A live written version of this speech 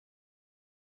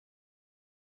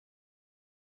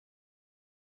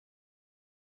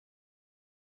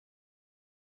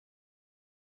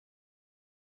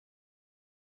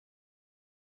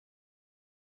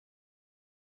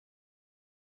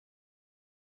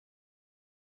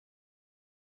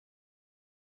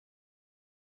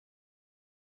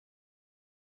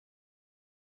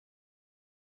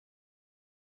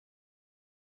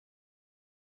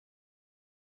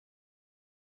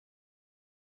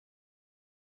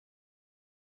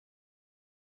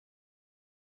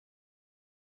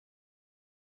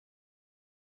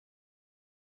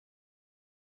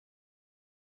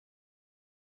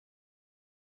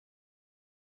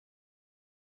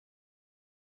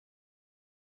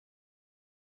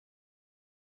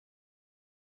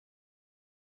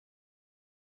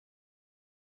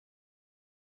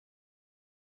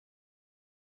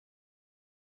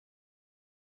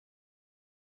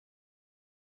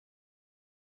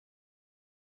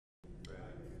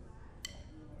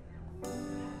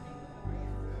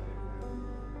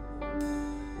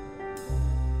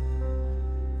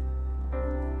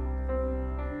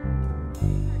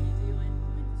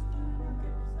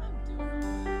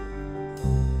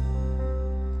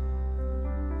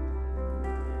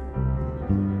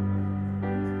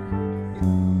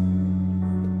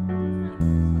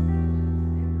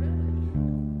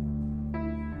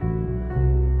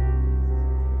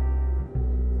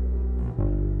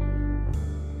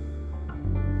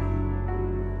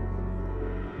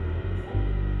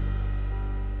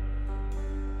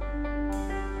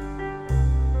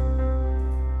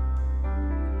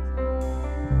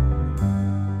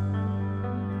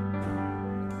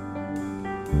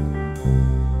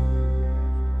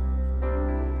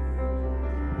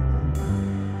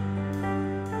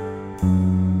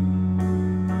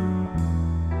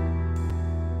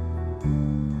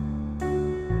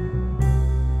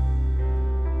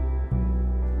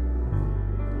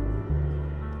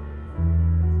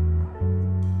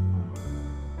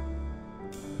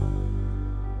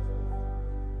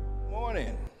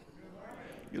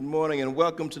morning and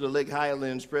welcome to the Lake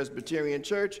Highlands Presbyterian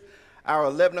Church, our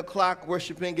 11 o'clock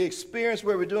worshiping experience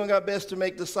where we're doing our best to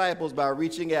make disciples by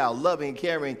reaching out, loving,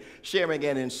 caring, sharing,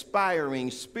 and inspiring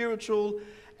spiritual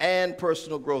and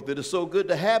personal growth. It is so good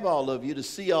to have all of you, to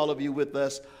see all of you with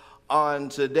us on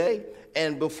today.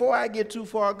 And before I get too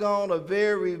far gone, a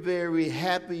very, very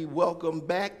happy welcome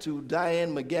back to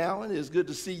Diane McGowan. It's good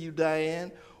to see you,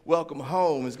 Diane. Welcome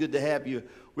home. It's good to have you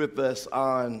with us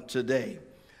on today.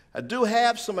 I do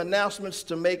have some announcements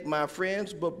to make, my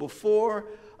friends, but before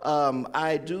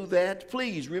I do that,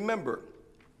 please remember,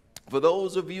 for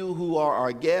those of you who are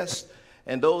our guests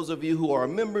and those of you who are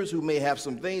members who may have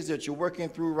some things that you're working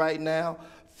through right now,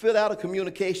 fill out a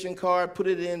communication card, put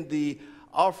it in the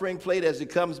offering plate as it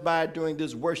comes by during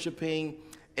this worshiping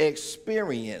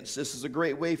experience. This is a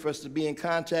great way for us to be in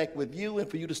contact with you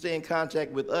and for you to stay in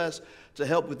contact with us to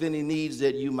help with any needs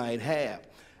that you might have.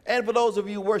 And for those of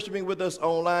you worshiping with us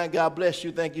online, God bless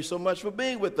you. Thank you so much for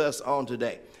being with us on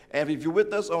today. And if you're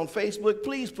with us on Facebook,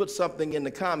 please put something in the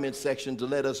comments section to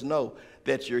let us know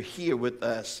that you're here with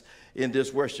us in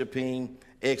this worshiping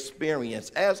experience.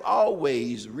 As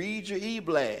always, read your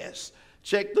e-blast,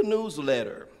 check the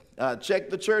newsletter,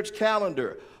 check the church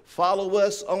calendar, follow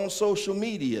us on social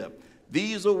media.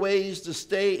 These are ways to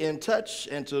stay in touch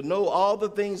and to know all the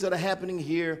things that are happening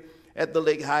here at the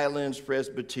Lake Highlands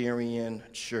Presbyterian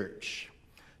Church.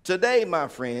 Today, my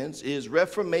friends, is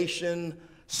Reformation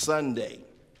Sunday.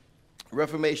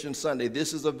 Reformation Sunday.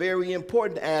 This is a very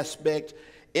important aspect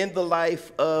in the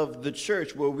life of the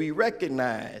church where we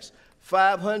recognize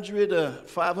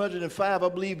 505, I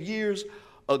believe, years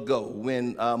ago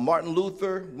when Martin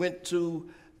Luther went to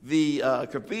the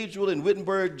cathedral in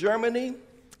Wittenberg, Germany,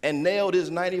 and nailed his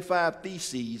 95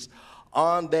 Theses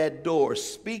on that door,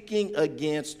 speaking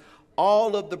against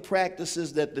all of the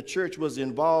practices that the church was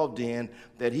involved in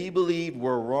that he believed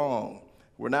were wrong,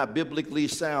 were not biblically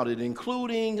sounded,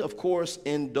 including, of course,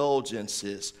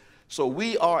 indulgences. So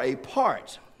we are a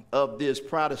part of this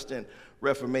Protestant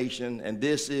Reformation, and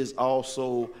this is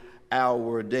also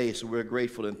our day. So we're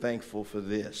grateful and thankful for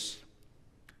this.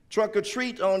 Trunk or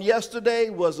Treat on yesterday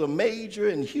was a major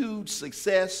and huge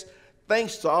success.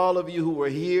 Thanks to all of you who were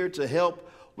here to help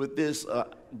with this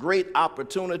great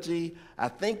opportunity. I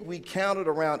think we counted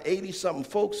around 80-something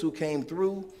folks who came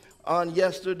through on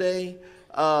yesterday.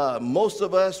 Most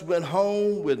of us went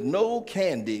home with no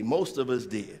candy. Most of us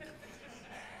did.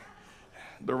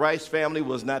 The Rice family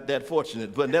was not that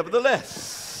fortunate, but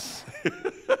nevertheless,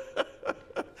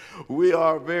 we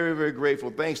are very, very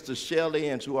grateful. Thanks to Shelley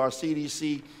and to our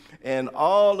CDC and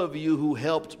all of you who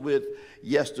helped with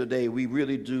yesterday. We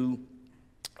really do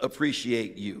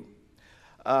appreciate you.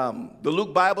 The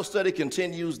Luke Bible study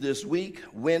continues this week,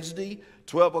 Wednesday,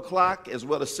 12 o'clock, as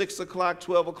well as 6 o'clock.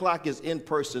 12 o'clock is in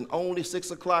person only.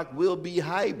 6 o'clock will be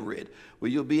hybrid,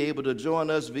 where you'll be able to join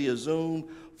us via Zoom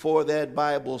for that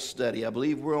Bible study. I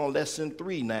believe we're on lesson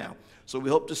 3 now. So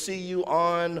we hope to see you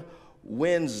on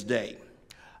Wednesday.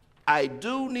 I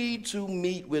do need to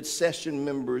meet with session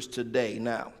members today.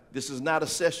 Now, this is not a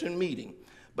session meeting.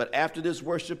 But after this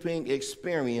worshiping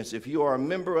experience, if you are a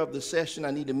member of the session,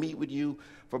 I need to meet with you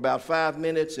for about 5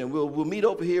 minutes, and we'll meet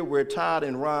over here where Todd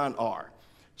and Ron are.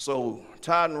 So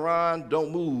Todd and Ron,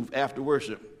 don't move after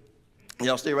worship.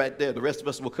 Y'all stay right there. The rest of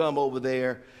us will come over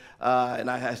there, and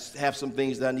I have some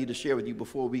things that I need to share with you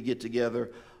before we get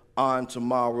together on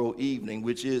tomorrow evening,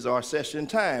 which is our session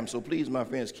time. So please, my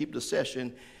friends, keep the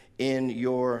session in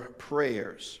your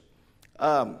prayers.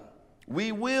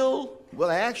 We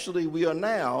are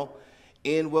now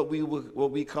in what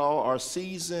we call our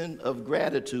season of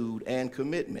gratitude and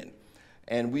commitment.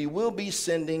 And we will be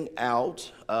sending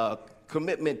out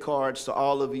commitment cards to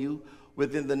all of you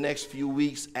within the next few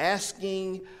weeks,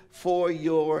 asking for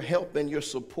your help and your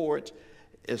support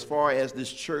as far as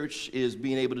this church is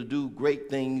being able to do great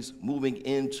things moving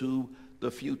into the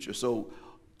future. So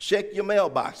check your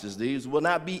mailboxes. These will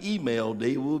not be emailed.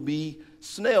 They will be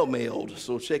snail mailed.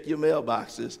 So check your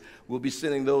mailboxes. We'll be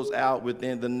sending those out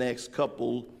within the next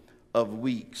couple of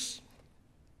weeks.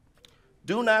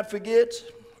 Do not forget,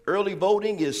 early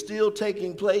voting is still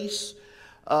taking place.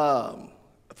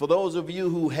 For those of you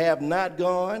who have not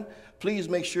gone, please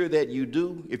make sure that you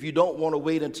do. If you don't want to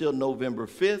wait until November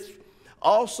 5th.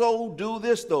 Also do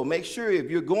this though. Make sure if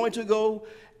you're going to go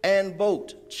and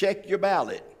vote, check your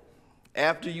ballot.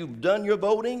 After you've done your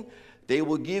voting, they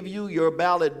will give you your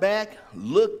ballot back.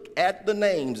 Look at the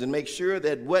names and make sure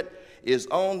that what is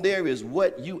on there is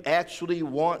what you actually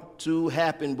want to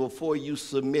happen before you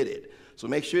submit it. So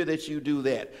make sure that you do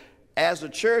that. As a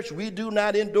church, we do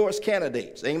not endorse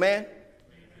candidates. Amen?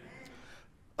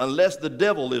 unless the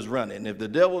devil is running. If the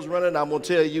devil's running, I'm going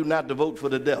to tell you not to vote for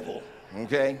the devil,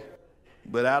 okay?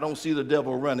 But I don't see the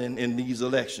devil running in these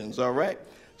elections, all right?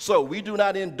 So we do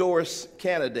not endorse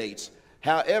candidates.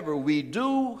 However, we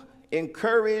do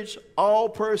encourage all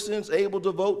persons able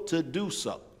to vote to do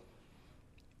so.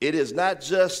 It is not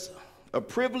just a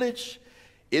privilege,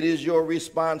 it is your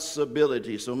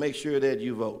responsibility. So make sure that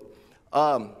you vote.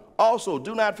 Also,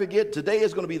 do not forget, today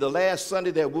is going to be the last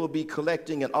Sunday that we'll be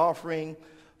collecting an offering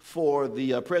for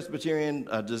the Presbyterian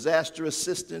Disaster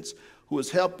Assistance, who is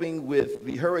helping with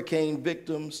the hurricane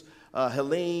victims,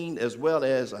 Helene, as well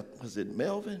as, was it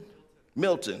Melvin?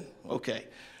 Milton, okay.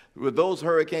 With those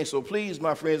hurricanes. So please,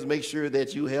 my friends, make sure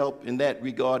that you help in that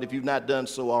regard if you've not done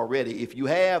so already. If you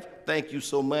have, thank you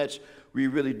so much. We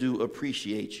really do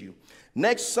appreciate you.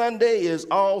 Next Sunday is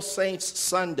All Saints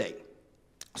Sunday.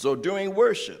 So during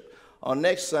worship on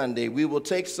next Sunday, we will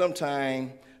take some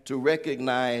time to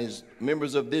recognize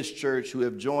members of this church who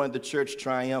have joined the church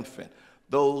triumphant,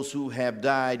 those who have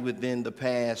died within the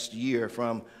past year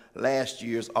from last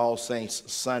year's All Saints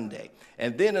Sunday.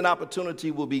 And then an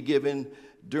opportunity will be given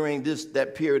during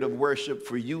that period of worship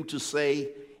for you to say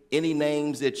any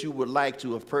names that you would like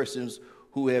to of persons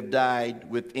who have died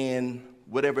within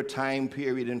whatever time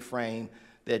period and frame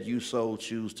that you so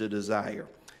choose to desire,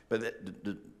 but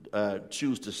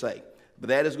choose to say. But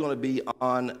that is going to be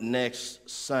on next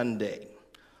Sunday.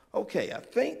 Okay, I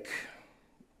think,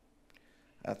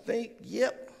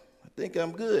 yep, I think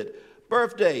I'm good.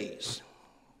 Birthdays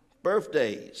for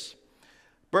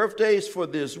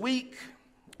this week.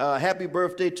 Happy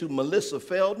birthday to Melissa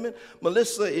Feldman.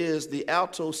 Melissa is the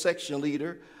alto section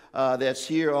leader that's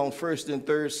here on first and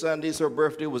third Sundays. Her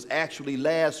birthday was actually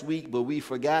last week, but we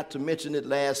forgot to mention it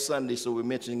last Sunday, so we're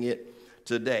mentioning it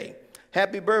today.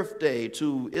 Happy birthday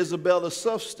to Isabella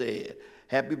Sufstead.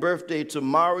 Happy birthday to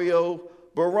Mario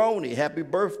Baroni. Happy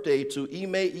birthday to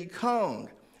Ime Ikong.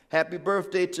 Happy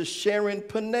birthday to Sharon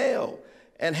Pinnell.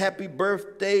 And happy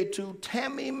birthday to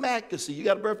Tammy Mackesy. You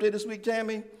got a birthday this week,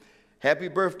 Tammy? Happy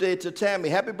birthday to Tammy.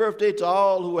 Happy birthday to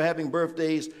all who are having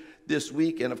birthdays this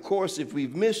week. And of course, if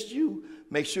we've missed you,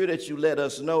 make sure that you let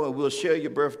us know and we'll share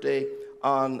your birthday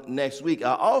on next week.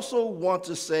 I also want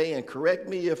to say, and correct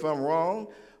me if I'm wrong,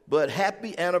 but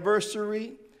happy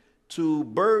anniversary to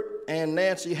Bert and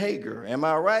Nancy Hager. Am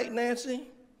I right, Nancy?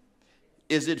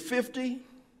 Is it 50?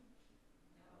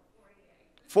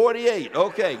 48,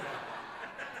 okay.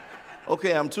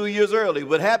 Okay, I'm 2 years early,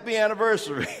 but happy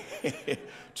anniversary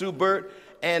to Bert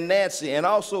and Nancy. And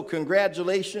also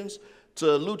congratulations to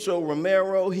Lucho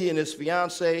Romero. He and his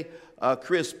fiancee,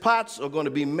 Chris Potts, are going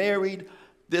to be married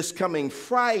this coming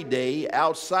Friday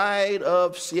outside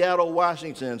of Seattle,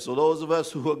 Washington. So those of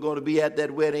us who are going to be at that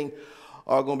wedding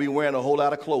are going to be wearing a whole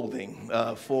lot of clothing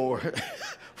for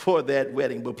that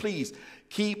wedding. But please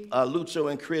keep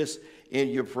Lucho and Chris in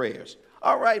your prayers.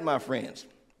 All right, my friends,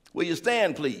 will you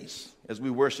stand, please, as we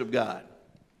worship God?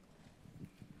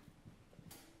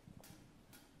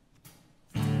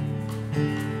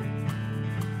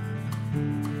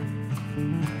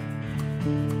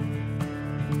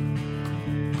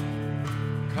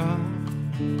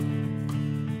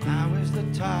 Now is the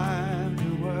time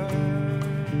to worship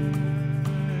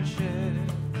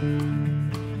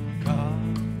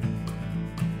God.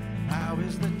 Now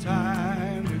is the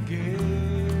time to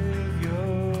give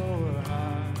your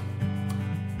heart.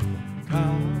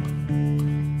 Come,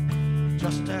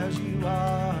 just as you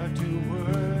are to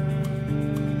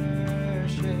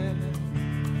worship.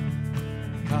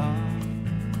 Come,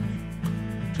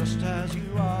 just as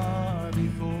you are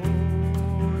before.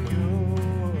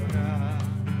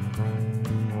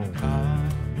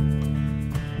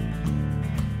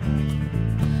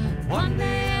 One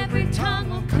day every tongue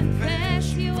will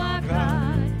confess you are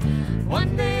God.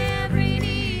 One day every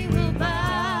knee will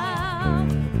bow.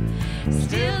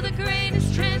 Still the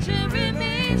greatest treasure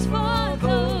remains for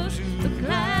those who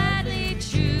gladly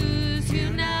choose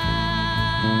you now.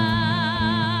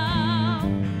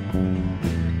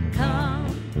 Come,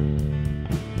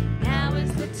 now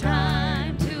is the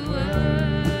time to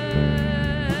worship.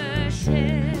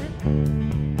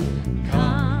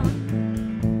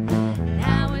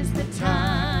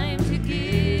 Time to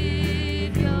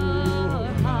give your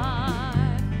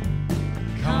heart.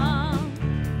 Come,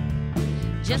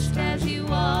 just as you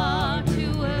are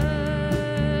to worship.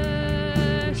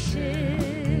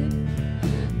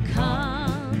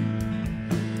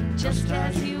 Come, just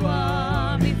as you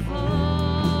are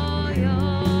before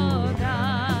your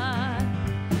God.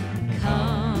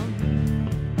 Come,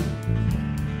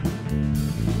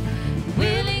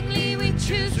 willingly we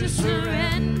choose to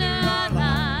surrender our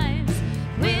lives.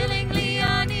 Willingly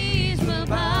our knees will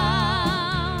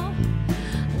bow.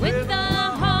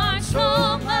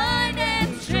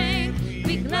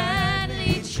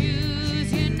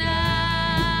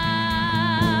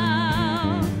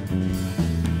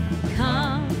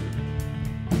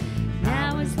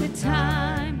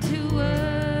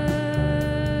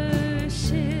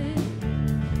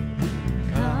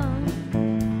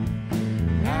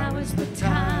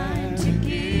 time to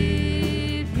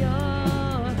give your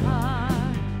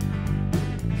heart.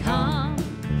 Come,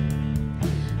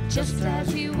 just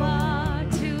as you are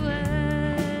to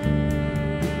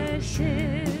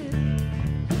worship.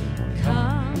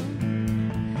 Come,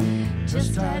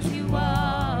 just as you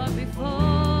are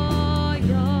before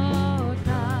your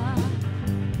God.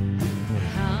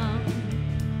 Come,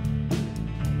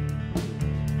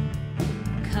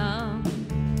 come,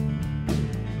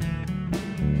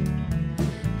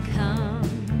 come,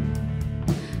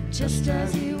 just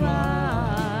as you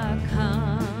are.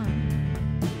 Come,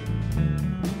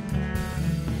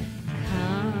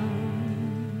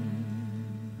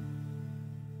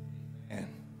 And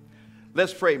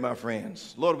let's pray, my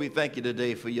friends. Lord, we thank you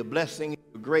today for your blessing,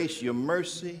 your grace, your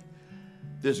mercy,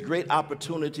 this great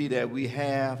opportunity that we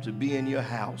have to be in your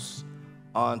house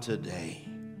on today.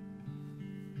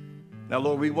 Now,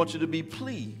 Lord, we want you to be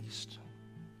pleased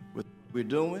with what we're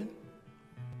doing,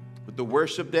 with the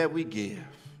worship that we give.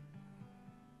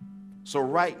 So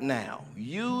right now,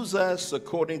 use us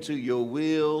according to your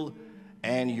will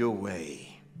and your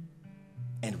way.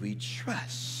 And we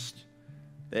trust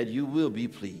that you will be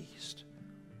pleased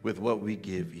with what we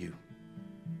give you.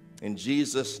 In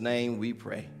Jesus' name we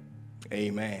pray.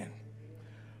 Amen.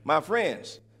 My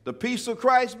friends, the peace of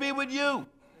Christ be with you.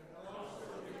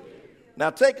 Now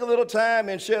take a little time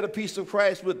and share the peace of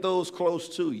Christ with those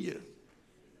close to you.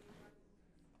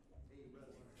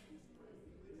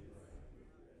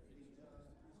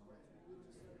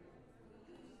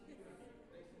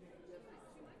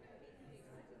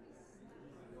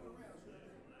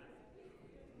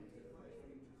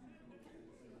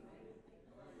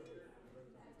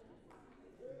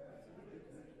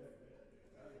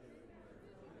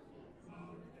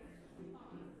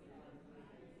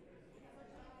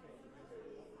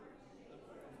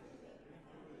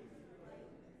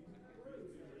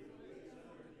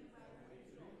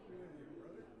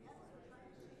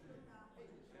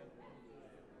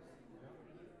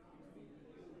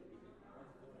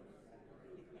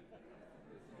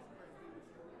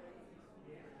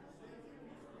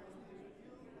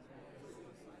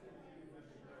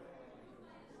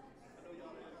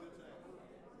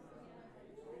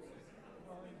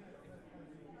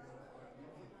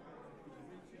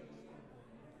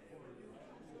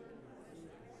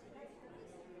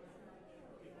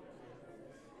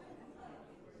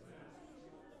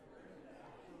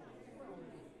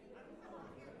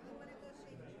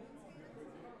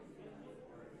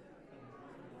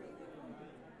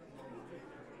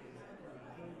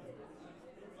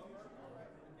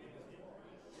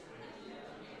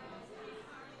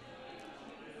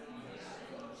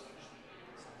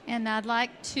 And I'd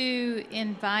like to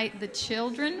invite the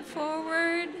children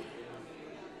forward.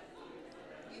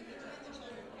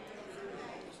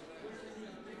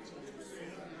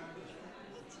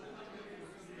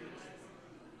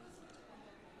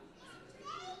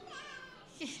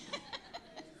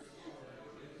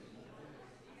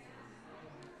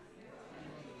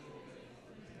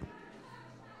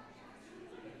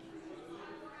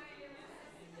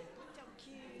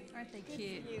 Aren't they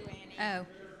cute? You, Annie. Oh.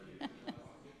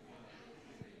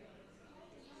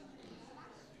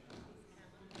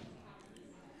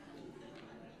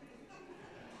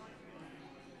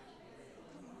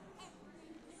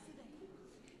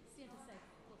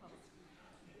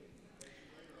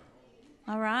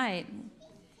 All right.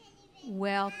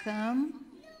 Welcome.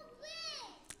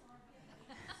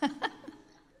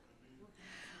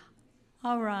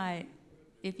 All right.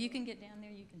 If you can get down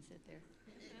there, you can sit there.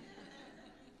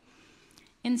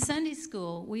 In Sunday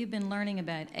school, we've been learning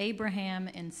about Abraham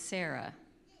and Sarah.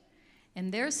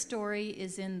 And their story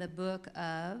is in the book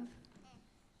of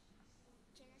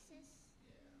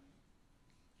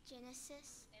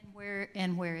Genesis.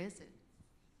 And where is it?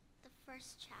 The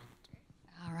first chapter.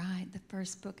 All right, the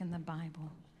first book in the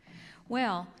Bible.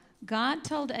 Well, God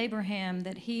told Abraham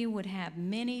that he would have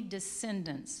many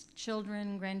descendants,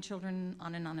 children, grandchildren,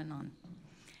 on and on and on.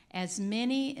 As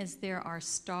many as there are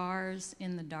stars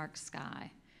in the dark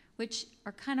sky, which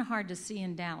are kind of hard to see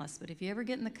in Dallas, but if you ever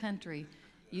get in the country,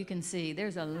 you can see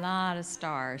there's a lot of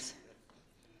stars.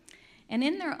 And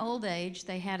in their old age,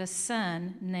 they had a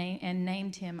son and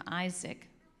named him Isaac.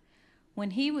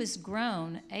 When he was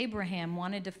grown, Abraham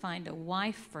wanted to find a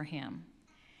wife for him,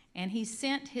 and he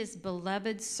sent his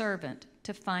beloved servant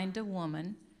to find a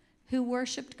woman who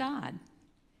worshiped God.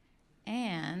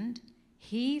 And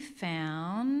he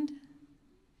found, who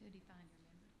did he find,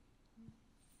 remember?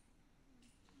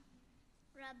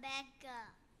 Rebecca.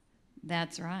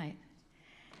 That's right.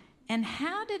 And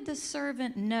how did the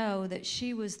servant know that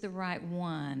she was the right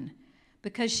one?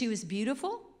 Because she was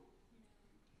beautiful?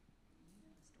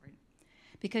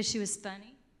 Because she was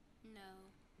funny? No.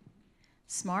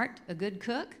 Smart? A good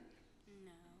cook?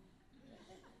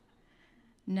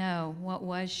 No. No. What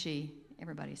was she?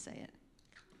 Everybody say it.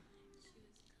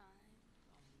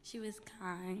 She was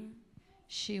kind.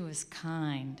 She was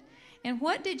kind. And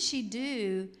what did she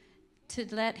do to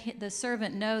let the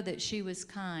servant know that she was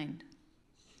kind?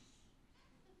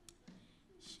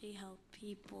 She helped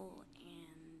people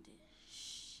and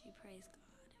she praised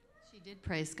God. She did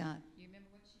praise God. You remember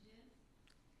what she did?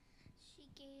 She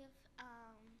gave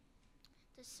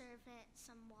the servant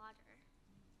some water.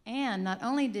 And not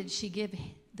only did she give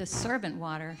the servant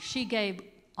water, she gave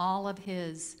all of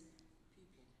his,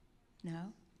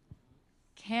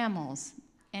 camels.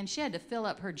 And she had to fill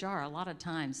up her jar a lot of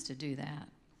times to do that.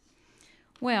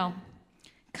 Well,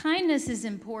 kindness is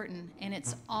important, and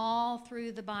it's all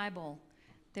through the Bible.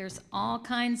 There's all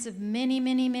kinds of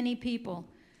many people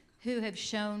who have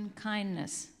shown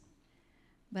kindness.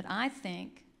 But I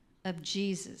think of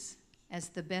Jesus as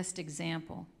the best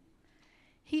example.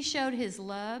 He showed his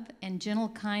love and gentle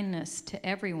kindness to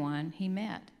everyone he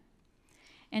met.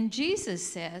 And Jesus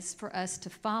says for us to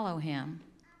follow him.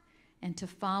 And to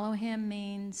follow him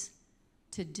means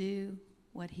to do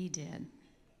what he did.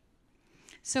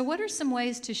 So what are some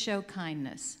ways to show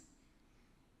kindness?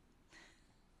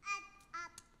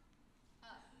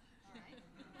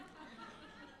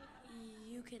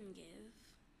 You can give.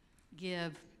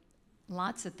 Give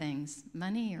lots of things.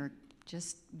 Money or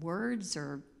just words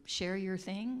or share your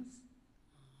things.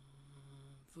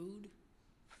 Food.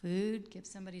 Food. Give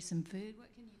somebody some food.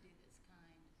 What can you do that's kind?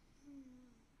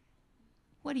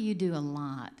 What do you do a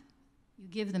lot? You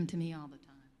give them to me all the time.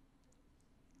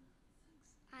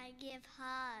 I give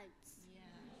hugs.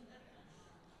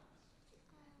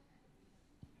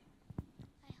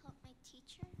 I help my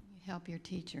teacher. You help your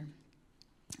teacher.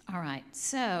 All right,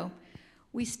 so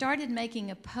we started making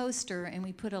a poster and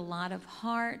we put a lot of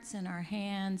hearts in our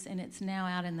hands, and it's now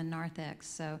out in the narthex.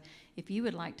 So if you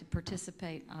would like to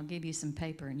participate, I'll give you some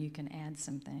paper and you can add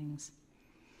some things.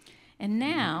 And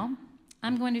now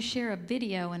I'm going to share a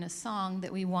video and a song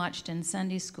that we watched in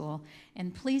Sunday school,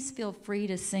 and please feel free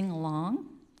to sing along.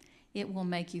 It will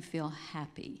make you feel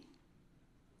happy.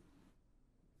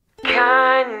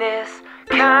 Kindness,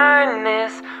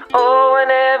 kindness, oh,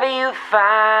 whenever you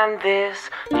find this,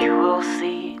 you will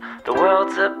see the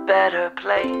world's a better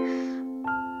place.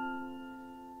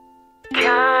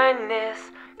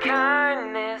 Kindness,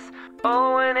 kindness,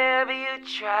 oh, whenever you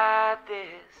try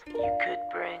this, you could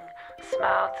bring a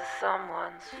smile to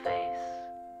someone's face.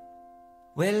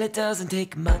 Well, it doesn't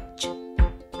take much,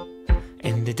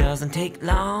 and it doesn't take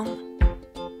long.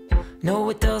 No,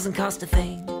 it doesn't cost a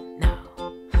thing, no.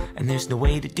 And there's no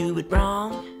way to do it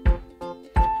wrong.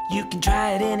 You can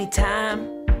try it anytime.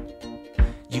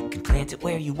 You can plant it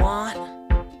where you want,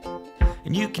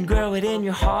 and you can grow it in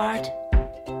your heart,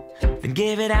 then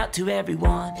give it out to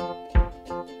everyone.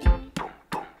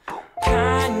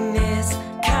 Kindness,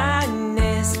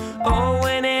 kindness, oh,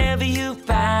 whenever you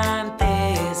find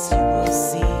this, you will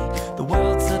see the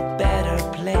world's a better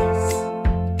place.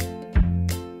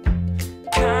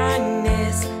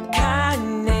 Kindness,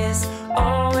 kindness,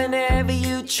 oh, whenever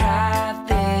you try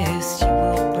this, you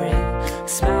will bring a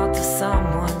smile to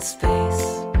someone's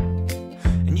face.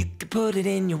 And you can put it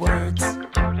in your words,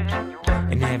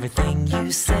 in everything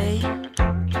you say,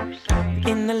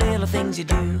 in the little things you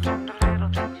do,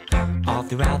 all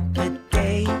throughout the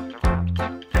day.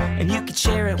 And you can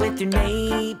share it with your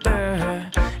neighbor,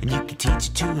 and you can teach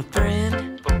it to a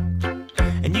friend,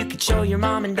 and you can show your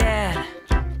mom and dad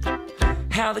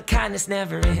how the kindness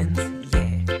never ends, yeah.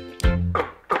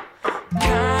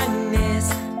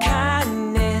 Kindness,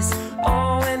 kindness,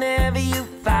 oh, whenever you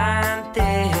find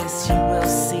this, you will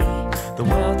see the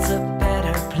world's a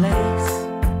better place.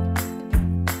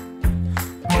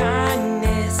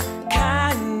 Kindness,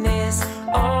 kindness,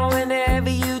 oh, whenever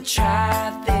you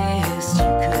try this, you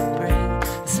could bring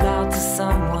a smile to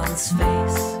someone's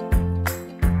face.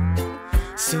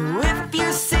 So if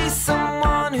you see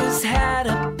someone who's had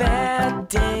a bad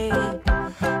day,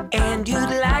 and you'd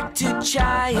like to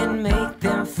try and make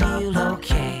them feel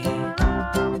okay,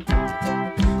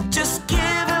 just give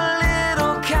a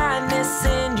little kindness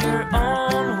in your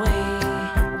own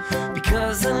way,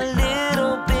 because a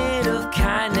little bit of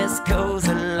kindness goes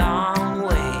a long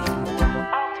way.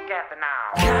 All together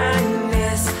now.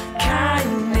 Kindness,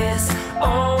 kindness,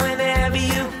 oh, whenever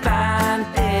you find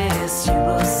this, you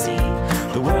will see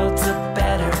the world's a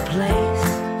better place.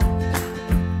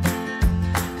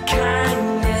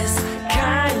 Kindness,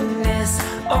 kindness,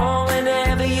 oh,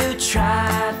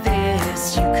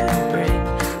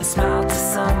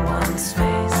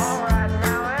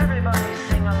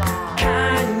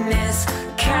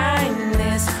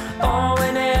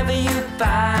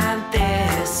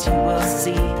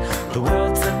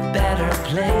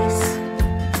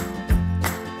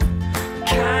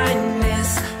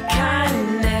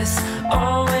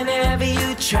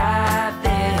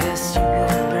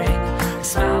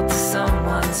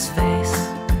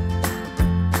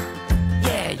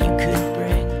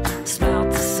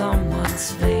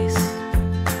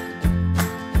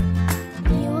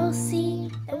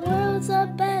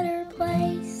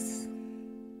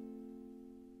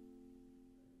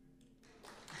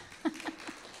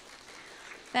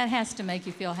 That has to make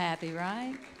you feel happy,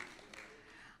 right?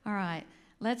 All right,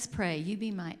 let's pray. You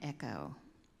be my echo.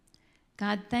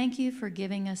 God, thank you for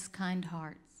giving us kind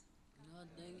hearts. God,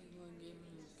 thank you for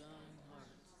giving us kind hearts.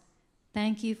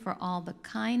 Thank you for all the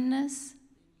kindness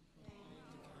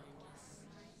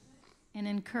and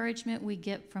encouragement we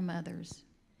get from others.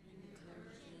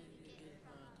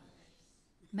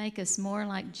 Make us more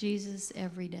like Jesus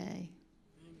every day.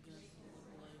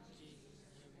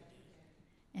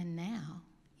 And now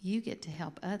you get to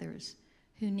help others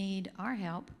who need our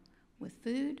help with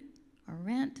food or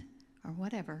rent or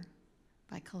whatever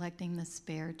by collecting the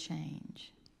spare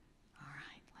change. All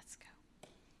right, let's go.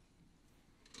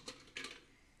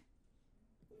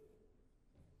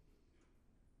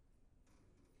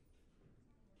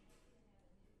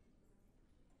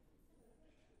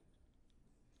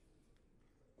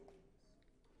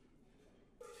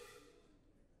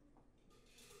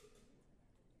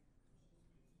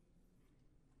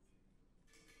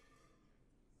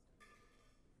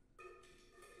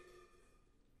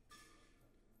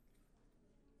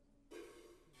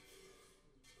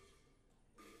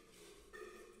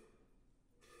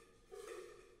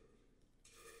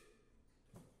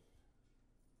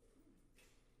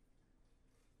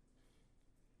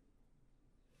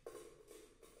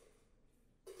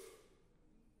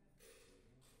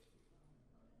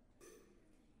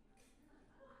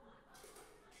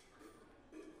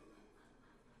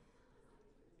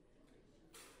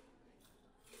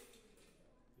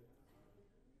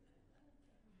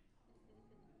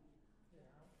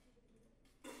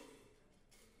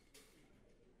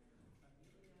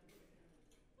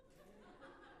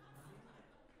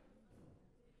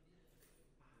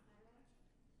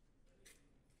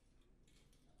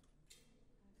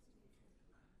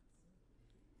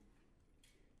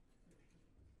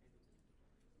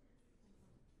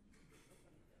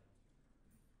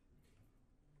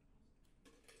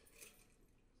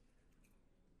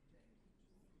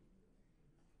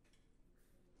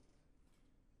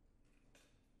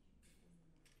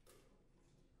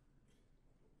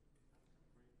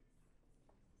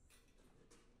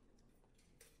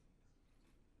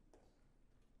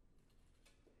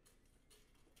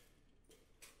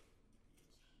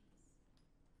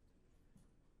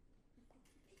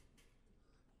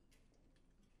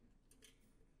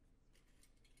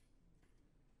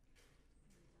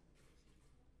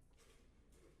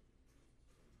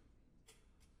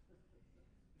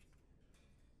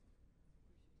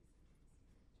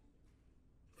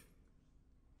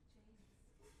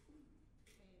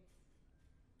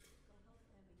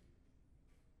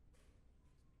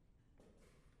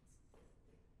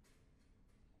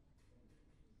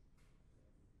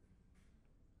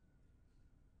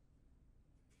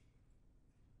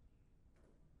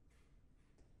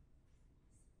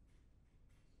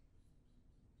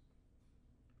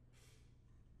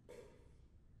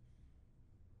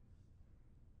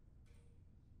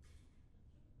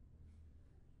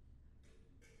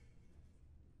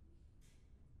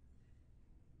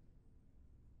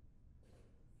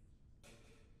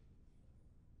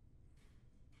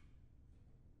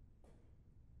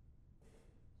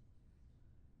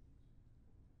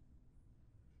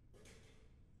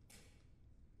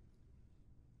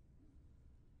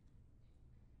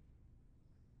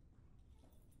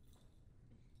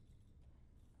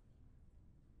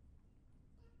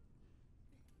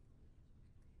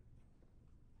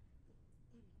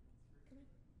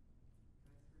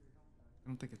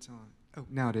 I don't think it's on. Oh,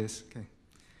 now it is. Okay.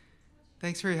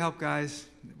 Thanks for your help, guys.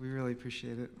 We really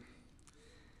appreciate it.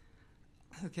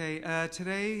 Okay,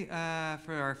 today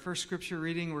for our first scripture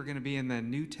reading, we're going to be in the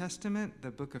New Testament,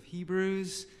 the book of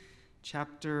Hebrews,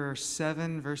 chapter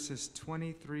 7, verses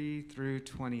 23 through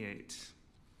 28.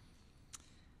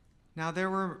 Now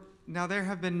there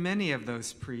have been many of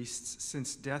those priests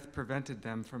since death prevented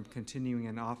them from continuing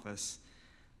in office.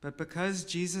 But because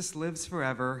Jesus lives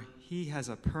forever, he has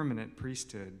a permanent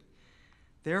priesthood.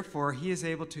 Therefore, he is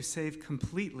able to save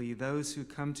completely those who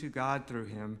come to God through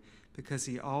him, because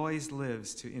he always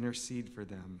lives to intercede for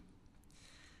them.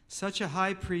 Such a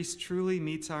high priest truly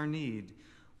meets our need,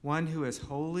 one who is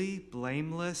holy,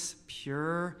 blameless,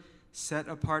 pure, set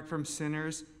apart from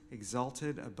sinners,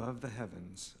 exalted above the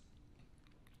heavens.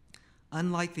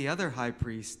 Unlike the other high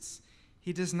priests,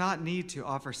 he does not need to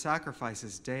offer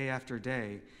sacrifices day after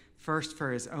day, first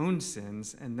for his own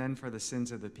sins and then for the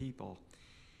sins of the people.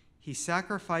 He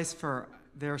sacrificed for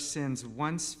their sins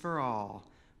once for all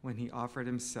when he offered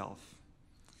himself.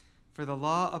 For the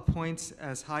law appoints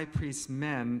as high priests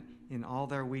men in all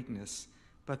their weakness,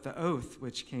 but the oath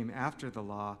which came after the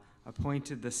law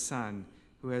appointed the Son,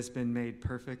 who has been made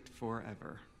perfect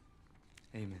forever.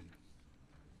 Amen.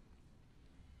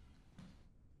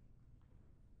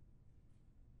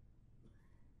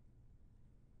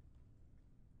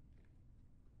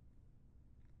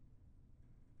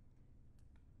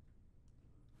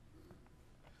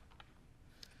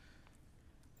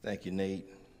 Thank you, Nate.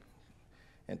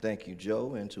 And thank you,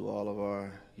 Joe, and to all of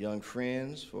our young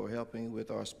friends for helping with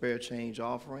our spare change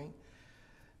offering.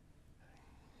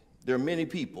 There are many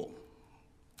people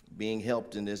being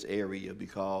helped in this area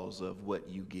because of what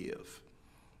you give.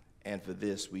 And for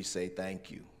this, we say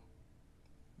thank you.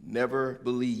 Never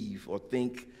believe or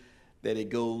think that it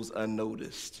goes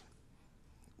unnoticed.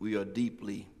 We are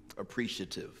deeply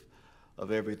appreciative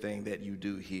of everything that you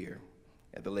do here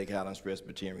at the Lake Highlands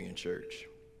Presbyterian Church.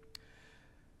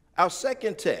 Our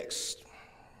second text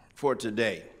for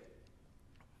today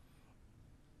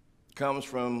comes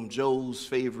from Joe's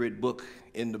favorite book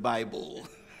in the Bible,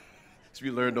 as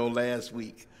we learned on last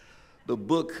week, the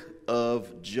book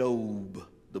of Job,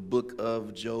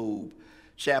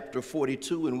 chapter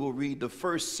 42, and we'll read the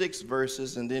first 6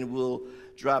 verses, and then we'll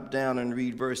drop down and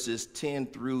read verses 10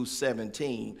 through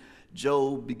 17.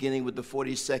 Job, beginning with the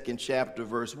 42nd chapter,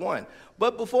 verse 1.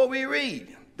 But before we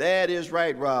read, that is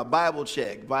right, Rob, Bible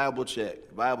check.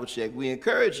 We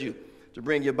encourage you to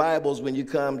bring your Bibles when you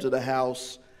come to the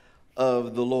house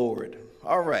of the Lord.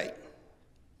 All right.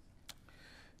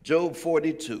 Job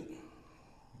 42.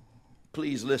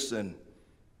 Please listen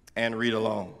and read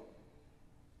along.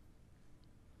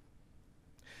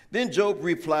 Then Job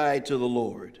replied to the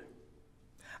Lord,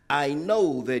 I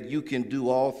know that you can do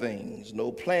all things.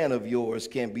 No plan of yours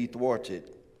can be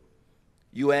thwarted.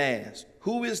 You ask,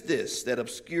 who is this that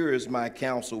obscures my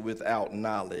counsel without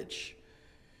knowledge?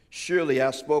 Surely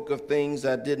I spoke of things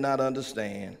I did not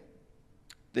understand,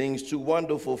 things too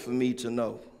wonderful for me to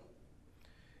know.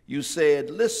 You said,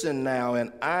 listen now,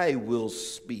 and I will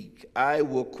speak. I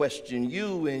will question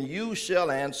you, and you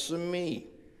shall answer me.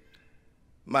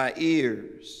 My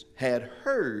ears had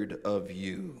heard of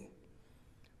you,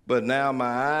 but now my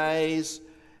eyes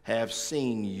have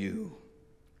seen you.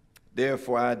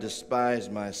 Therefore I despise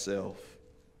myself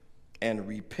and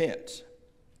repent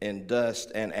in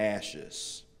dust and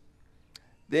ashes.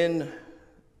 Then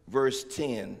verse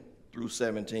 10 through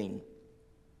 17.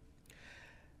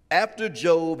 After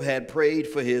Job had prayed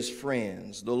for his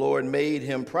friends, the Lord made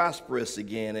him prosperous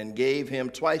again and gave him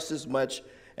twice as much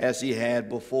as he had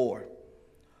before.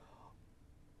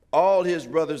 All his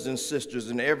brothers and sisters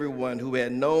and everyone who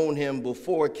had known him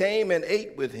before came and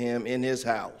ate with him in his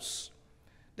house.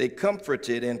 They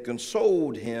comforted and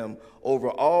consoled him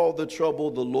over all the trouble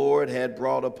the Lord had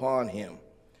brought upon him.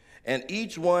 And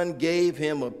each one gave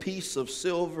him a piece of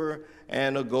silver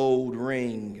and a gold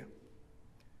ring.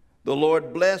 The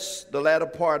Lord blessed the latter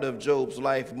part of Job's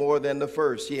life more than the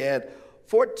first. He had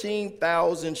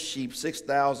 14,000 sheep,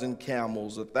 6,000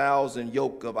 camels, 1,000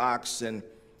 yoke of oxen,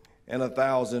 and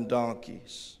 1,000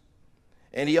 donkeys.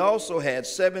 And he also had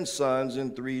 7 sons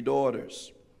and 3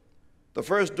 daughters. The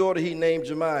first daughter he named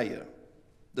Jemiah,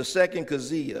 the second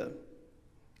Keziah,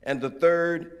 and the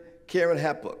third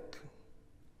Keren-Happuch.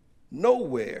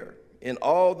 Nowhere in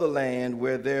all the land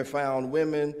were there found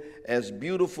women as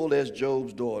beautiful as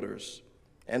Job's daughters,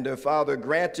 and their father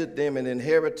granted them an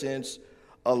inheritance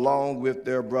along with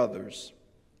their brothers.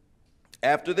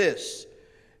 After this,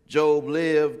 Job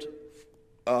lived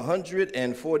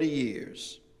 140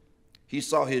 years. He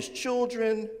saw his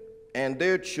children and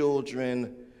their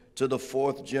children to the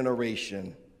 4th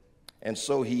generation, and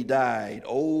so he died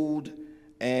old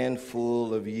and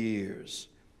full of years.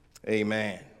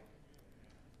 Amen.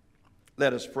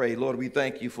 Let us pray. Lord, we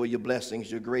thank you for your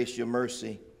blessings, your grace, your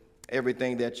mercy,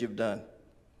 everything that you've done.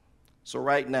 So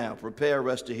right now, prepare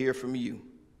us to hear from you.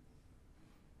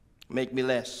 Make me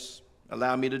less.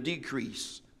 Allow me to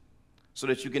decrease so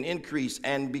that you can increase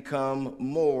and become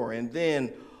more. And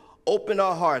then open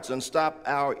our hearts, unstop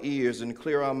our ears, and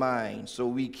clear our minds so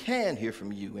we can hear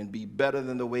from you and be better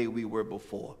than the way we were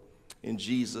before. In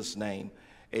Jesus' name.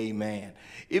 Amen.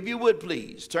 If you would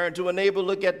please turn to a neighbor,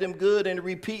 look at them good, and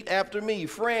repeat after me.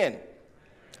 Friend,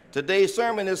 today's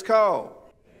sermon is called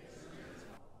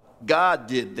God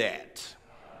Did That.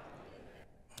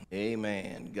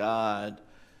 Amen. God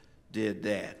did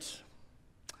that.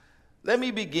 Let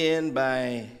me begin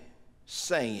by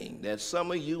saying that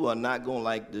some of you are not going to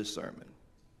like this sermon.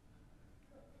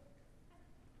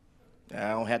 I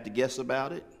don't have to guess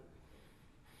about it.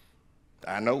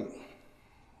 I know.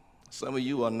 Some of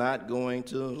you are not going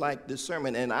to like this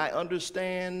sermon, and I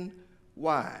understand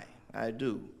why. I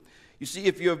do. You see,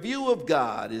 if your view of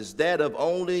God is that of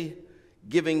only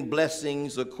giving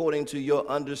blessings according to your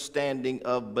understanding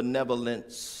of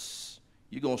benevolence,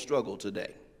 you're going to struggle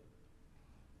today.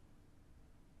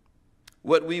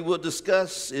 What we will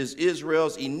discuss is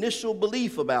Israel's initial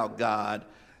belief about God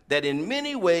that in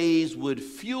many ways would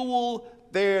fuel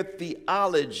their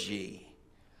theology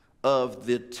of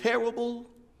the terrible,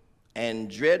 and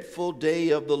dreadful day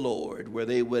of the Lord, where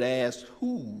they would ask,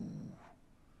 who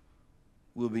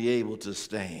will be able to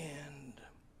stand?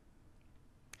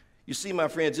 You see, my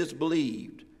friends, it's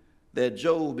believed that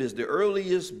Job is the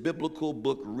earliest biblical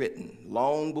book written,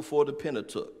 long before the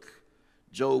Pentateuch.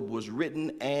 Job was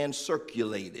written and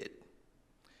circulated.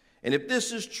 And if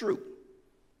this is true,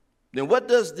 then what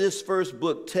does this first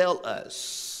book tell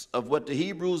us of what the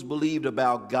Hebrews believed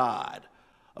about God,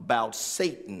 about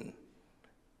Satan,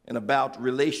 and about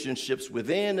relationships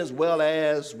within as well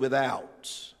as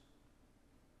without?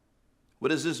 What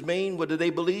does this mean? What do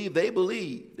they believe? They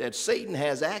believe that Satan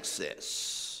has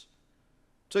access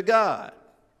to God.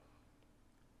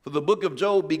 For the book of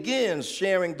Job begins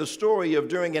sharing the story of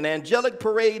during an angelic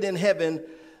parade in heaven,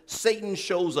 Satan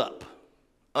shows up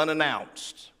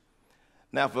unannounced.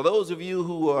 Now, for those of you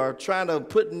who are trying to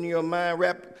put in your mind,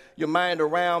 wrap your mind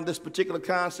around this particular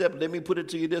concept, let me put it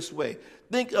to you this way.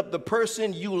 Think of the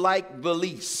person you like the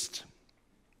least.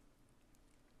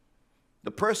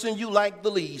 The person you like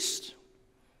the least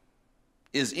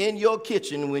is in your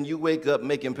kitchen when you wake up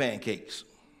making pancakes.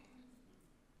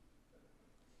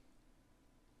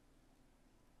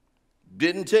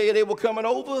 Didn't tell you they were coming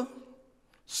over.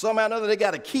 Somehow or another they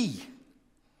got a key.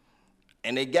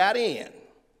 And they got in,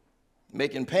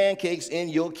 making pancakes in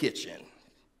your kitchen.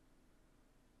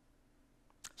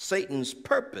 Satan's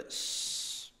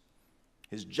purpose,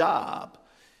 his job,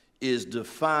 is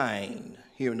defined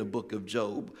here in the book of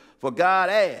Job. For God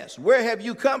asks, where have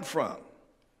you come from?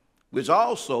 Which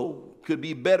also could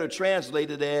be better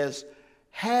translated as,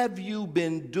 have you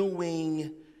been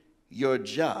doing your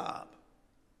job?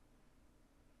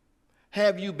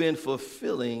 Have you been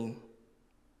fulfilling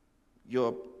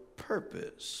your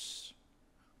purpose?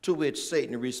 To which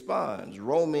Satan responds,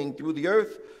 roaming through the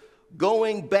earth,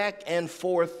 going back and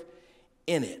forth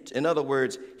in it. In other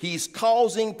words, he's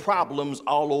causing problems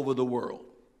all over the world.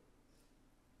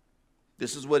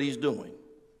 This is what he's doing.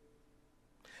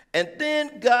 And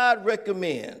then God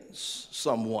recommends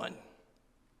someone.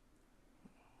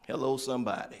 Hello,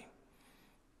 somebody.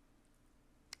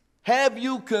 Have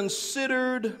you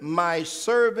considered my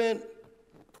servant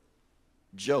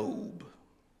Job?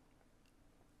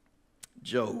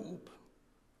 Job.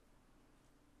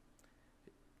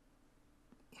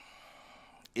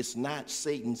 It's not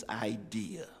Satan's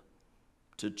idea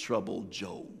to trouble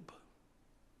Job.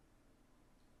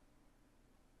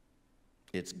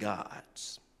 It's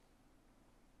God's.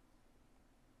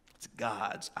 It's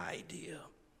God's idea.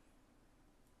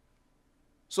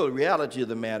 So the reality of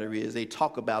the matter is they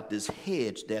talk about this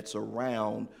hedge that's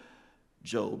around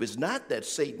Job. It's not that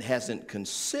Satan hasn't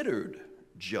considered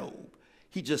Job.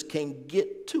 He just can't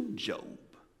get to Job.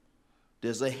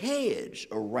 There's a hedge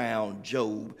around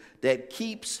Job that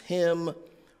keeps him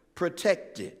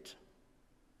protected.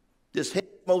 This hedge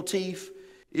motif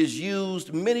is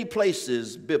used many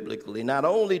places biblically. Not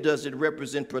only does it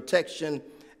represent protection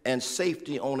and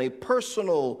safety on a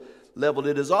personal level,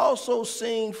 it is also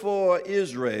seen for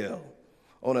Israel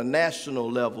on a national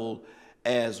level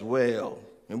as well.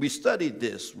 And we studied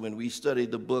this when we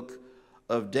studied the book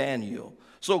of Daniel.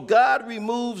 So God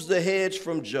removes the hedge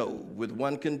from Job with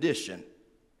one condition.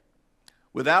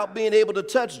 Without being able to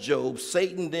touch Job,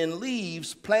 Satan then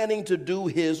leaves, planning to do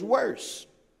his worst.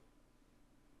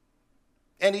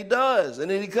 And he does. And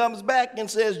then he comes back and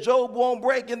says, Job won't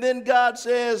break. And then God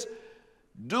says,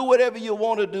 do whatever you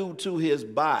want to do to his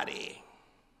body,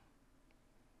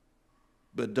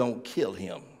 but don't kill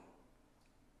him.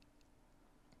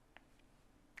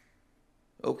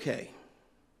 Okay.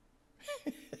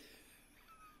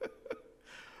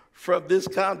 From this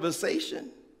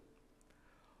conversation,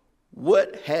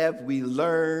 what have we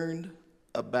learned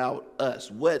about us?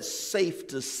 What's safe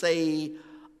to say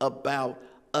about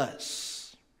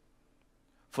us?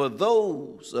 For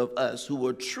those of us who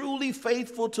are truly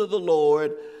faithful to the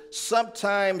Lord,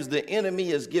 sometimes the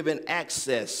enemy is given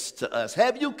access to us.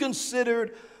 Have you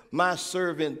considered my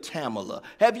servant Tamala?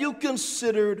 Have you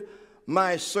considered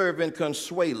my servant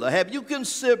Consuela? Have you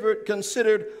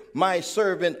considered my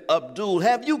servant Abdul?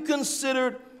 Have you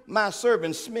considered my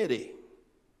servant Smitty?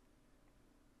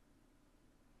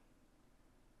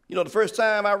 You know, the first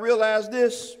time I realized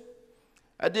this,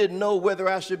 I didn't know whether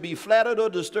I should be flattered or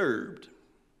disturbed.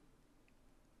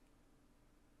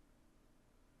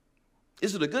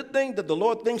 Is it a good thing that the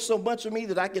Lord thinks so much of me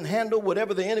that I can handle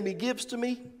whatever the enemy gives to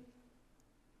me?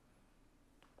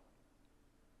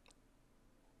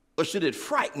 Or should it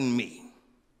frighten me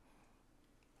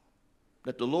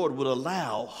that the Lord would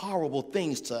allow horrible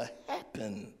things to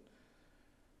happen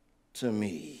to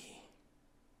me?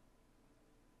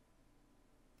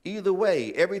 Either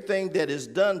way, everything that is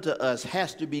done to us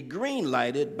has to be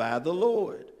green-lighted by the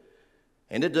Lord.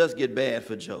 And it does get bad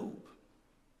for Job.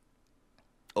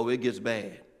 Oh, it gets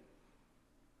bad.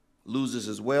 Loses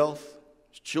his wealth,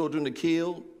 his children are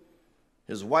killed,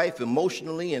 his wife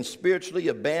emotionally and spiritually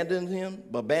abandons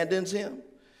him.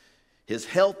 His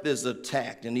health is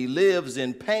attacked, and he lives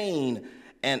in pain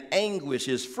and anguish.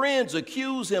 His friends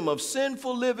accuse him of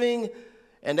sinful living,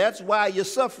 and that's why you're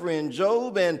suffering,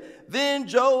 Job. And then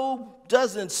Job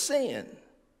doesn't sin,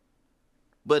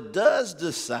 but does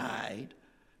decide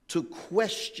to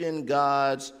question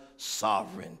God's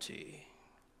sovereignty.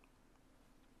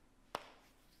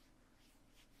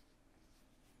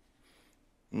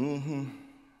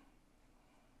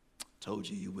 Told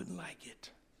you you wouldn't like it.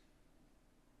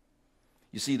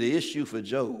 You see, the issue for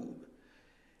Job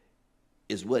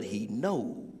is what he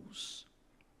knows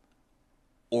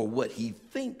or what he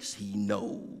thinks he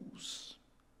knows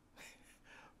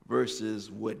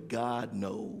versus what God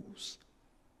knows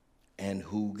and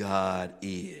who God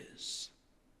is.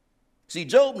 See,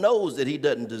 Job knows that he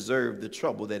doesn't deserve the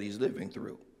trouble that he's living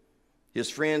through. His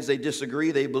friends, they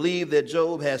disagree. They believe that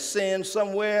Job has sinned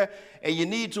somewhere, and you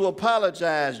need to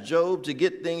apologize, Job, to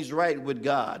get things right with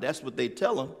God. That's what they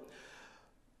tell him.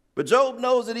 But Job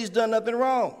knows that he's done nothing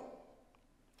wrong.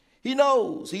 He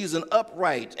knows he's an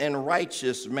upright and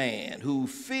righteous man who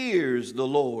fears the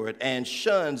Lord and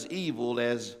shuns evil,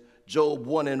 as Job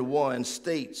 1:1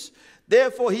 states.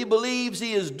 Therefore, he believes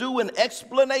he is due an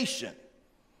explanation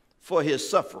for his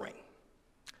suffering.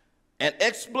 An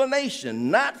explanation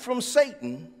not from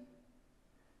Satan,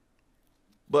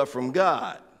 but from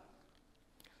God.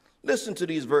 Listen to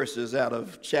these verses out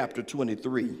of chapter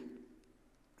 23,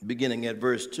 beginning at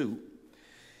verse 2.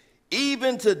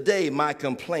 Even today my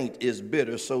complaint is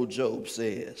bitter, so Job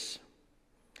says.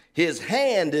 His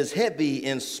hand is heavy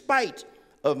in spite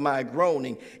of my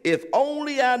groaning. If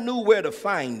only I knew where to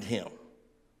find him.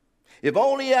 If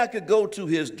only I could go to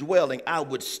his dwelling, I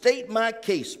would state my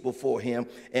case before him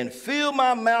and fill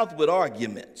my mouth with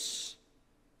arguments.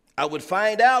 I would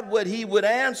find out what he would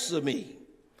answer me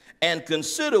and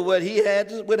consider what he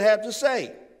would have to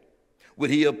say.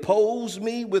 Would he oppose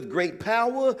me with great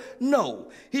power? No,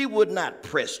 he would not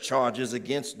press charges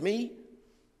against me.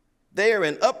 There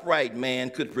an upright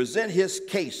man could present his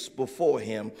case before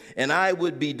him, and I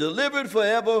would be delivered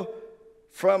forever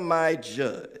from my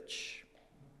judge.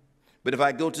 But if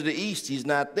I go to the east, he's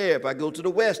not there. If I go to the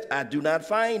west, I do not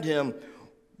find him.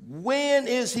 When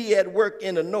is he at work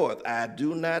in the north? I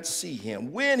do not see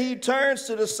him. When he turns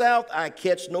to the south, I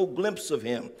catch no glimpse of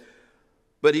him.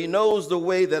 But he knows the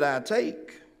way that I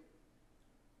take.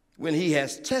 When he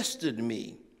has tested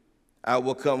me, I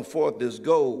will come forth as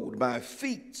gold. My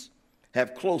feet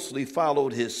have closely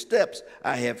followed his steps.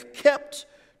 I have kept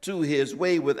to his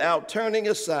way without turning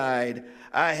aside.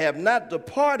 I have not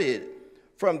departed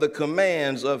from the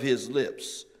commands of his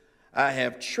lips. I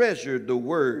have treasured the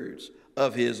words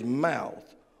of his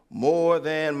mouth more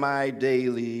than my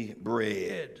daily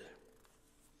bread.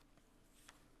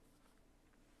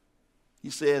 He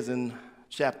says in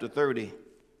chapter 30,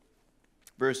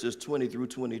 verses 20 through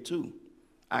 22,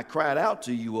 I cried out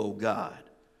to you, O God,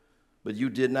 but you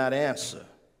did not answer.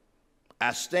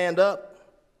 I stand up,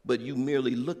 but you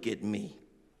merely look at me.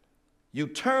 You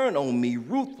turn on me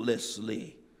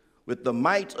ruthlessly. With the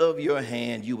might of your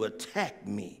hand, you attack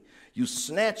me. You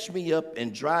snatch me up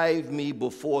and drive me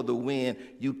before the wind.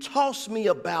 You toss me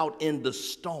about in the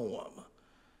storm.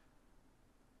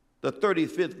 The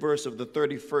 35th verse of the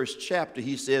 31st chapter,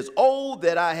 he says, oh,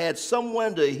 that I had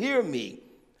someone to hear me.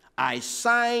 I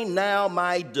sign now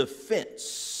my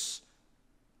defense.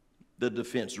 The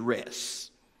defense rests,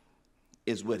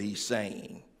 is what he's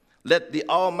saying. Let the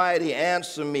Almighty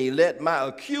answer me. Let my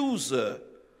accuser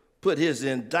put his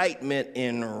indictment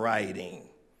in writing.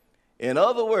 In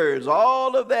other words,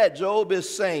 all of that Job is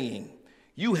saying,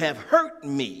 you have hurt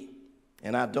me,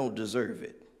 and I don't deserve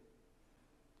it.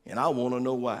 And I want to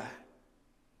know why.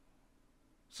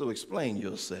 So explain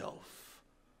yourself,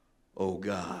 oh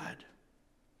God.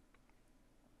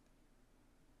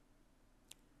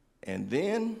 And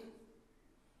then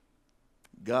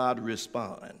God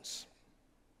responds.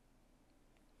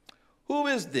 Who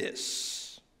is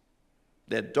this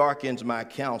that darkens my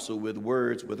counsel with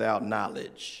words without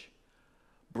knowledge?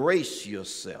 Brace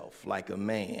yourself like a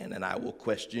man, and I will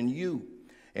question you,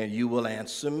 and you will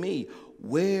answer me.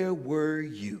 Where were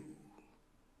you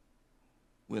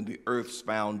when the earth's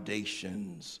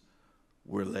foundations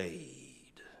were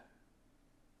laid?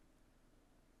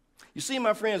 You see,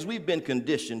 my friends, we've been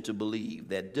conditioned to believe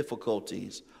that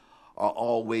difficulties are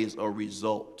always a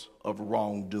result of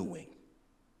wrongdoing.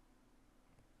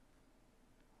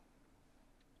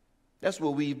 That's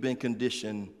what we've been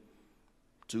conditioned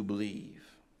to believe.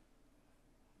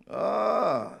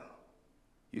 Ah,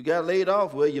 you got laid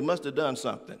off? Well, you must have done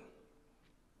something.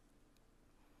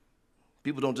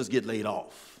 People don't just get laid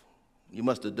off. You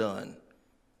must have done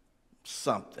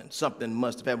something. Something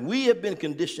must have happened. We have been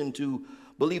conditioned to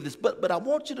believe this, but I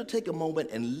want you to take a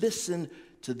moment and listen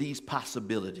to these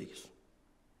possibilities.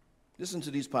 Listen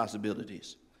to these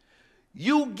possibilities.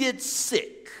 You get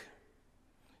sick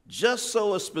just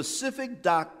so a specific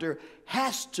doctor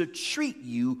has to treat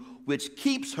you, which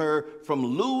keeps her from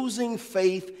losing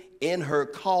faith in her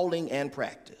calling and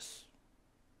practice.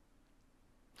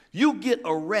 You get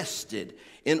arrested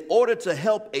in order to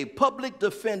help a public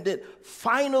defendant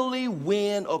finally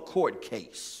win a court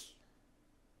case.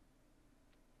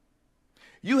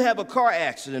 You have a car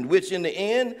accident, which in the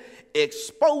end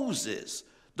exposes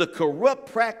the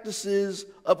corrupt practices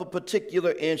of a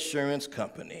particular insurance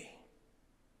company.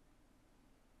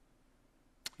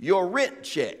 Your rent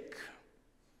check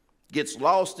gets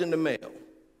lost in the mail,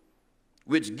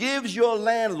 which gives your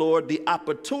landlord the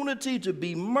opportunity to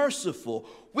be merciful,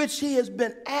 which he has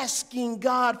been asking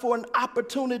God for an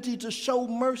opportunity to show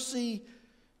mercy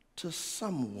to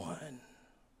someone.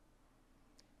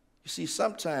 You see,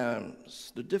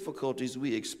 sometimes the difficulties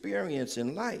we experience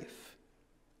in life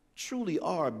truly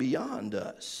are beyond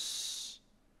us.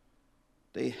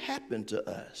 They happen to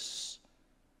us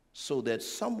so that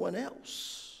someone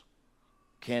else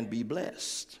can be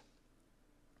blessed.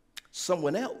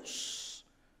 Someone else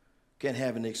can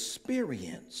have an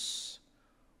experience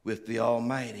with the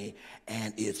Almighty,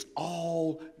 and it's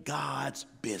all God's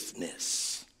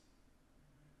business.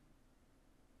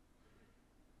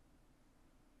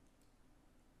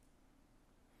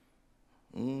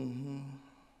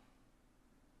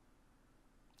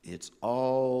 It's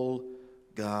all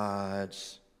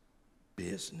God's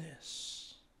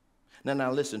business.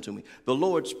 Now listen to me. The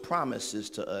Lord's promises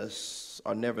to us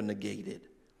are never negated.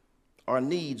 Our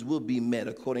needs will be met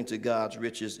according to God's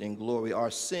riches and glory.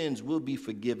 Our sins will be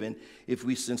forgiven if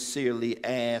we sincerely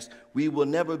ask. We will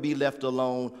never be left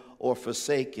alone or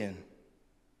forsaken.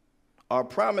 Our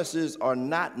promises are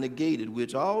not negated,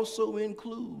 which also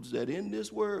includes that in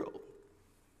this world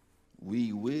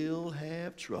we will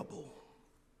have trouble.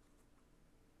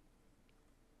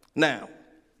 Now,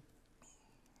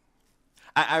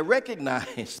 I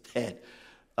recognize that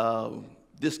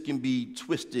this can be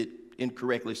twisted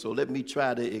incorrectly, so let me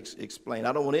try to explain.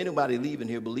 I don't want anybody leaving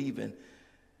here believing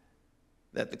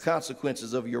that the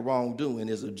consequences of your wrongdoing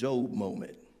is a Job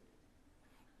moment.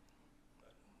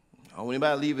 I don't want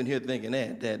anybody leaving here thinking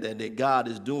that God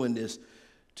is doing this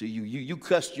to you. You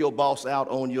cussed your boss out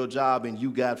on your job and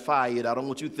you got fired. I don't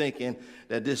want you thinking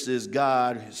that this is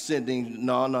God sending.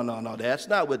 No. That's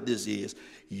not what this is.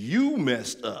 You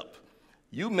messed up.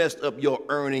 You messed up your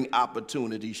earning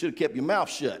opportunity. You should have kept your mouth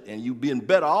shut, and you've been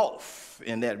better off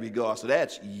in that regard. So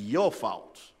that's your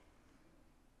fault.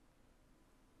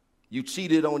 You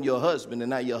cheated on your husband,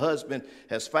 and now your husband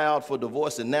has filed for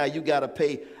divorce, and now you got to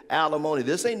pay alimony.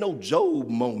 This ain't no Job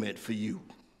moment for you.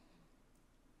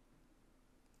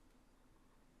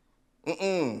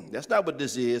 That's not what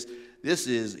this is. This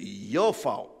is your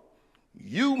fault.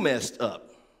 You messed up.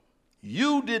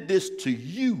 You did this to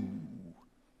you,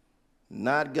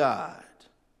 not God.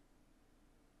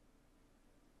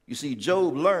 You see,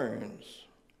 Job learns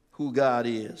who God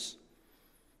is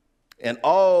and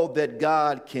all that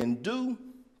God can do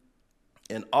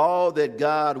and all that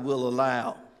God will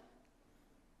allow.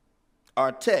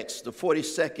 Our text, the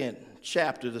 42nd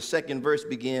chapter, the second verse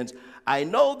begins, I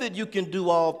know that you can do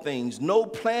all things. No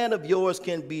plan of yours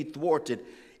can be thwarted.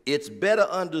 It's better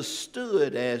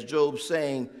understood, as Job's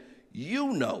saying,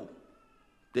 you know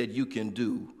that you can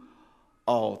do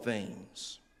all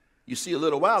things. You see, a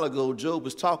little while ago, Job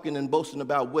was talking and boasting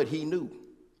about what he knew.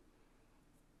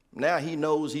 Now he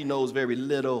knows very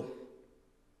little.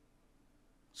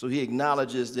 So he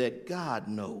acknowledges that God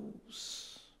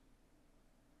knows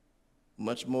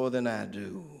much more than I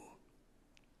do.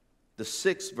 The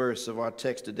 6th verse of our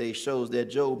text today shows that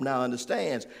Job now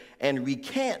understands and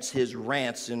recants his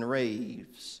rants and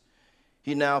raves.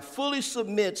 He now fully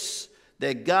submits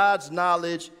that God's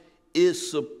knowledge is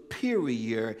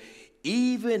superior,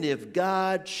 even if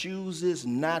God chooses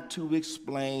not to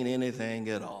explain anything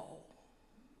at all.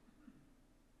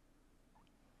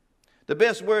 The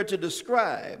best word to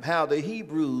describe how the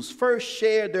Hebrews first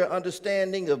shared their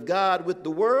understanding of God with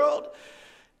the world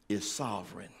is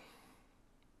sovereign.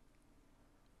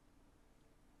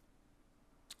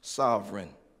 Sovereign.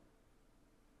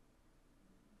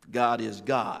 God is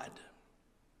God,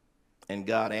 and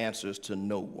God answers to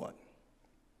no one.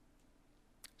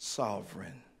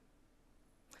 Sovereign.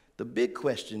 The big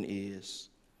question is,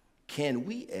 can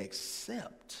we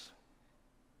accept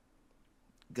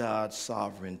God's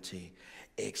sovereignty,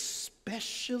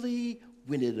 especially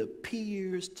when it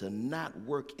appears to not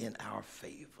work in our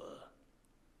favor?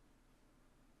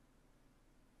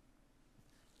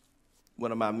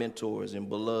 One of my mentors and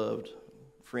beloved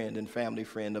friend and family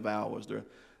friend of ours, the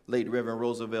late Reverend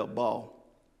Roosevelt Ball,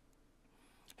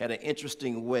 had an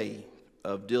interesting way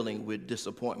of dealing with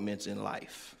disappointments in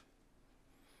life.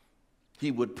 He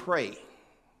would pray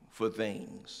for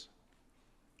things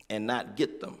and not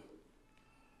get them.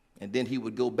 And then he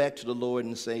would go back to the Lord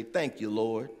and say, "Thank you,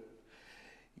 Lord.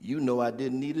 You know I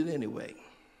didn't need it anyway."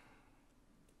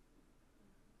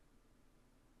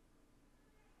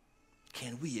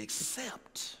 Can we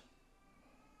accept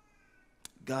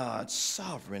God's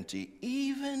sovereignty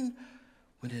even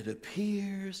when it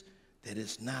appears that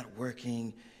it's not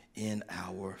working in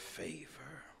our favor?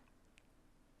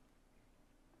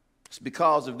 It's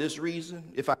because of this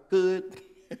reason, if I could,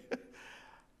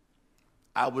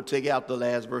 I would take out the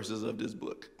last verses of this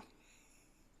book.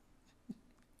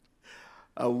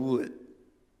 I would.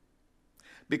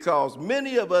 Because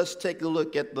many of us take a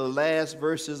look at the last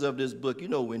verses of this book, you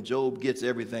know, when Job gets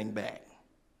everything back.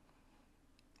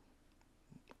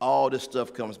 All this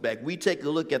stuff comes back. We take a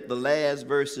look at the last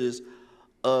verses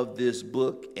of this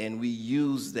book and we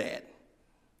use that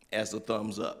as a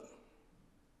thumbs up.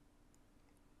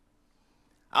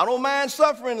 I don't mind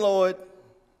suffering, Lord,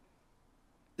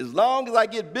 as long as I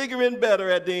get bigger and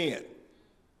better at the end.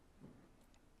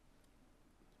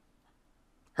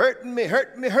 Hurting me,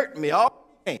 all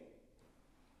the time.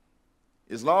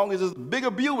 As long as it's a bigger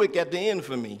Buick at the end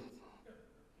for me.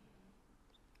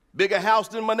 Bigger house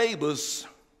than my neighbors.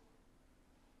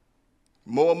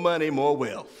 More money, more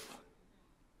wealth.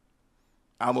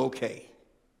 I'm okay.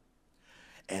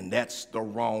 And that's the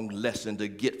wrong lesson to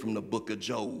get from the book of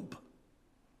Job.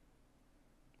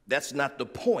 That's not the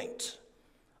point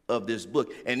of this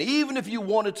book. And even if you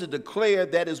wanted to declare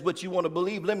that is what you want to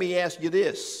believe, let me ask you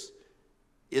this.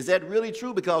 Is that really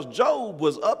true? Because Job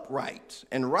was upright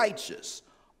and righteous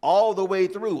all the way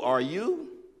through. Are you?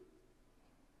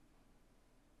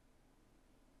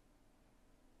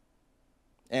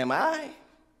 Am I?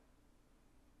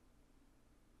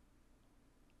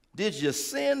 Did you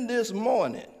sin this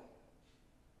morning?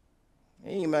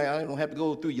 I don't have to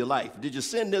go through your life. Did you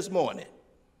sin this morning?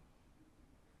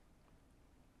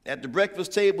 At the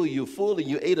breakfast table, you're full and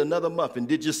you ate another muffin.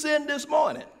 Did you sin this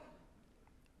morning?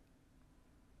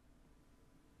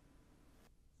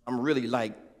 I'm really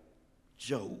like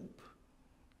Job.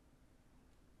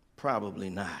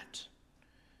 Probably not.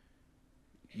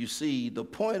 You see, the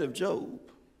point of Job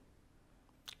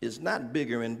is not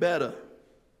bigger and better.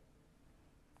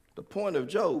 The point of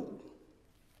Job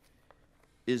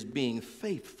is being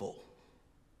faithful.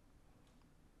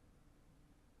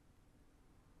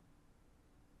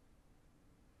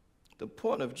 The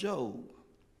point of Job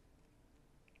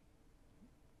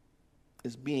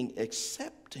is being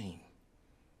accepting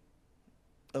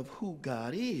of who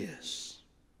God is.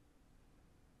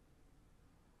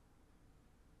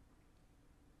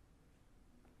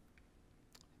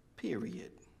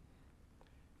 Period.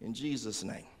 In Jesus'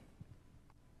 name.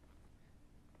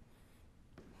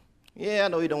 Yeah, I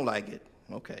know you don't like it.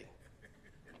 Okay.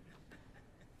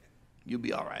 You'll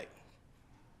be all right.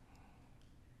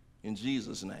 In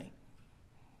Jesus' name.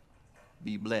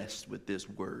 Be blessed with this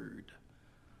word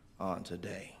on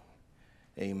today.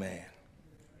 Amen.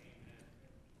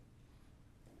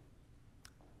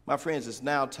 My friends, it's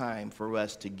now time for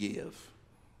us to give.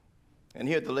 And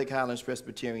here at the Lake Highlands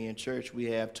Presbyterian Church, we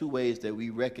have two ways that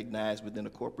we recognize within a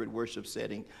corporate worship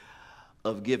setting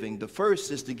of giving. The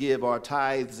first is to give our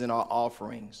tithes and our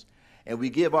offerings. And we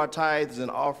give our tithes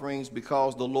and offerings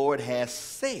because the Lord has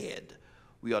said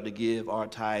we ought to give our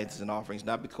tithes and offerings,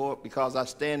 not because I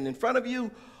stand in front of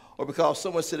you or because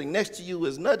someone sitting next to you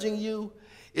is nudging you.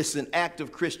 It's an act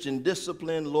of Christian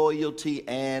discipline, loyalty,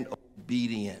 and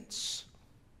obedience.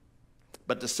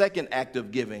 But the second act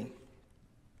of giving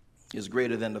is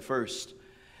greater than the first,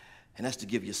 and that's to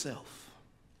give yourself,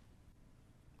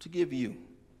 to give you.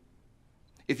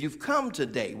 If you've come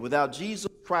today without Jesus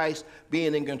Christ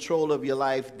being in control of your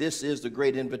life, this is the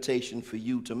great invitation for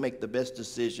you to make the best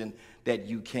decision that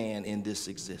you can in this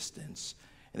existence,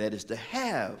 and that is to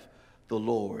have the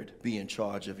Lord be in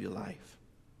charge of your life.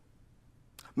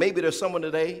 Maybe there's someone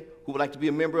today who would like to be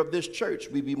a member of this church.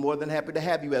 We'd be more than happy to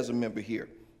have you as a member here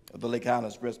of the Lake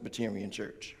Highlands Presbyterian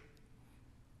Church.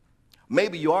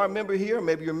 Maybe you are a member here,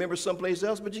 maybe you're a member someplace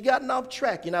else, but you've gotten off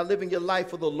track. You're not living your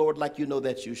life for the Lord like you know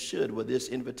that you should. Well, this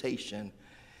invitation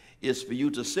is for you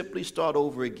to simply start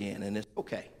over again, and it's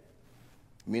okay.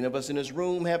 Many of us in this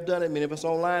room have done it. Many of us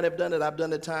online have done it. I've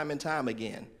done it time and time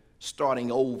again,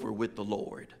 starting over with the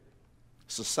Lord.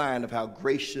 It's a sign of how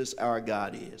gracious our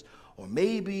God is. Or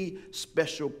maybe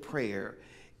special prayer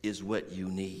is what you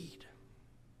need.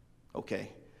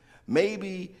 Okay.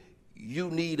 Maybe you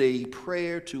need a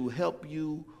prayer to help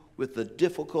you with the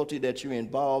difficulty that you're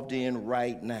involved in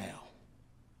right now.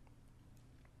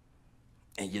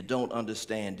 And you don't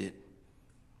understand it.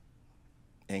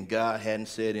 And God hadn't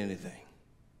said anything.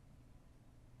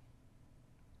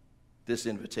 This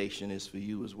invitation is for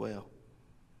you as well.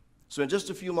 So in just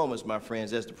a few moments, my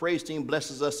friends, as the praise team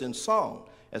blesses us in song,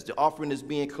 as the offering is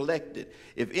being collected,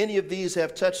 if any of these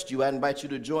have touched you, I invite you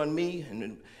to join me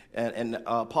and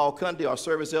Paul Cundy, our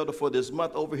service elder for this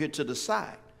month, over here to the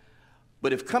side.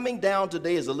 But if coming down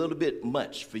today is a little bit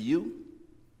much for you,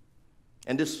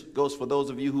 and this goes for those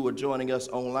of you who are joining us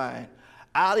online,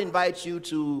 I'll invite you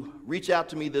to reach out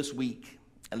to me this week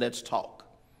and let's talk.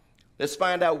 Let's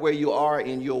find out where you are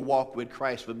in your walk with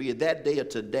Christ, for be it that day or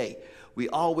today. We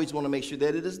always want to make sure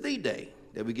that it is the day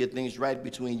that we get things right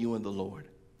between you and the Lord.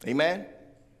 Amen?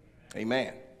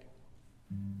 Amen.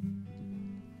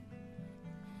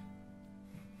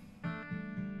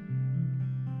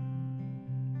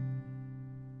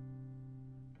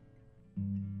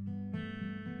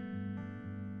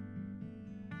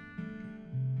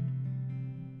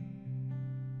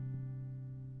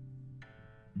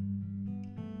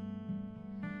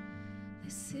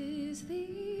 This is the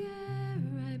air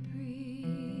I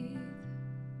breathe.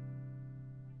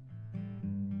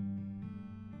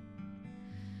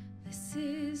 This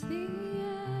is the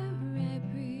air I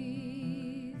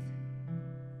breathe.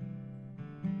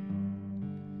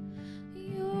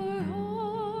 Your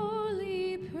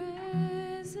holy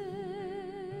presence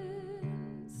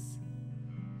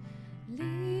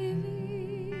living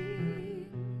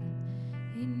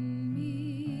in me.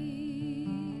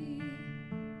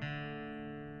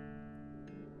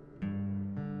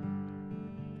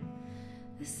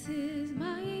 This is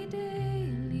my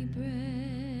daily bread.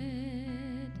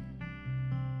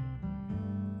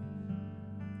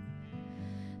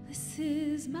 This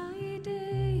is my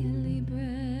daily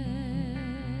bread.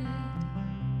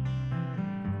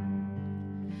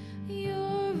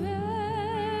 Your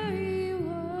very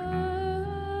word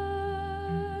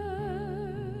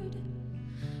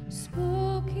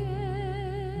spoken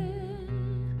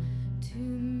to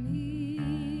me.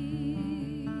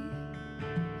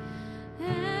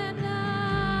 And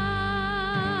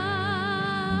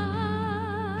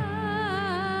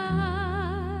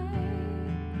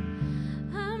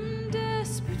I'm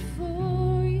desperate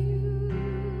for you.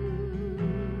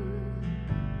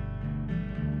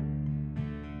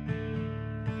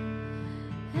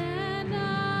 And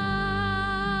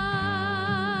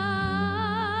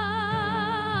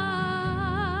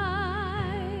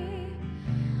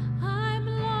I'm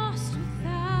lost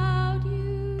without you.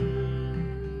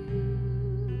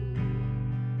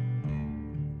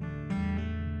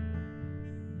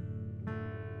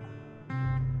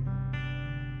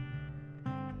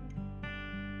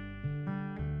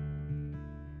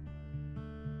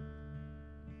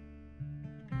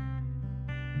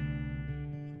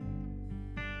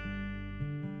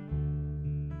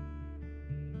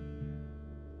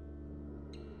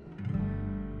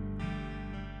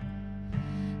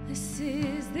 This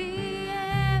is the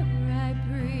air I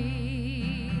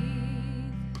breathe.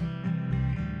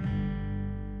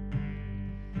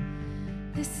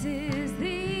 This is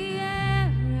the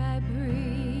air I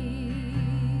breathe.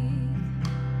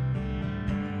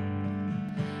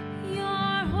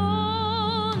 Your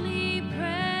holy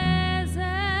presence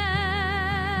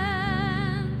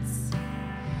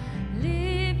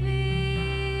living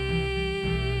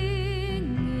in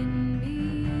me.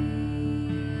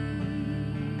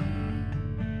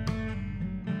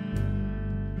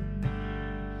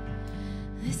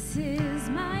 This is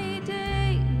my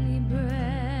daily bread.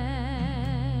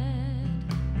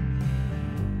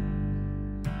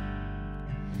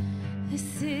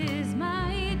 This is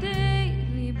my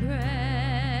daily bread.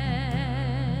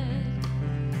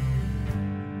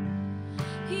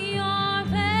 Your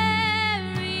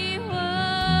very word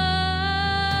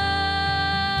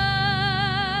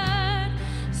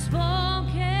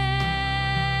spoken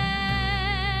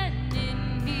in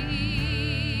me.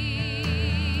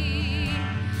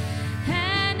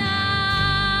 And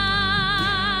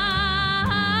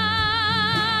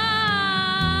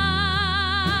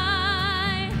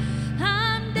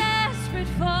I'm desperate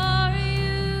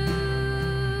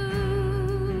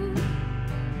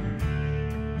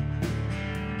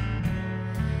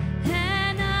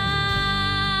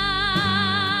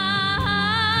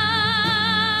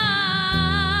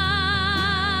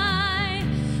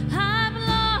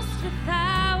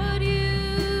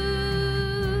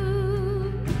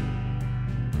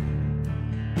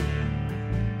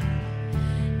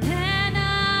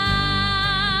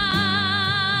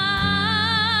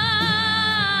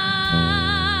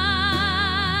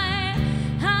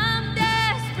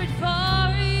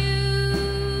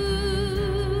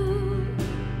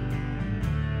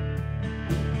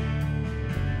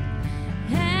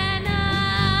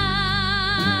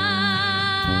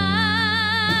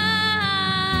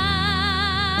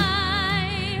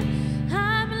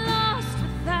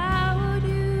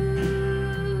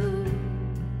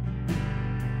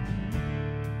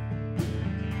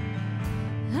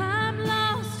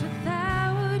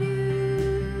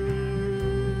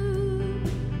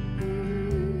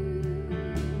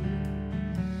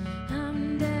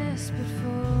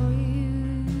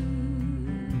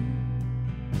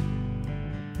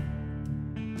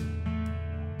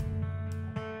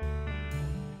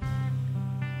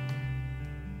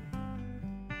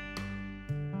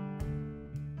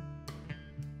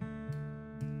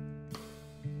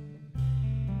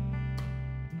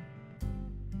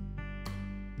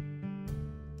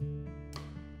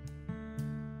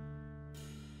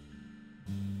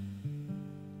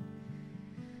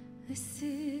This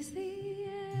is the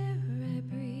air I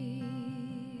breathe.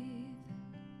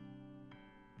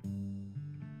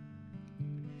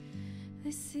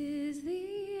 This is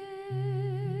the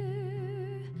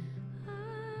air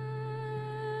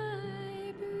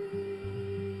I breathe.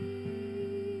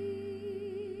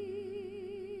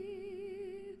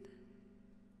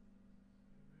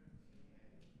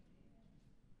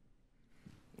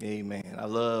 Amen. I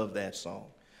love that song.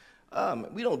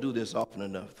 We don't do this often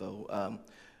enough, though.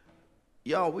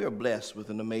 Y'all, we are blessed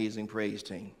with an amazing praise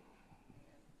team.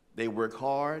 They work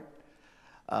hard.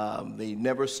 They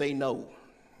never say no.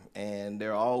 And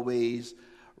they're always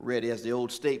ready. As the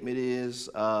old statement is,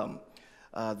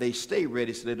 they stay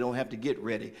ready so they don't have to get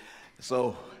ready.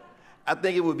 So I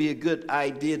think it would be a good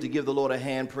idea to give the Lord a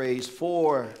hand praise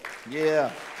for,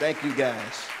 thank you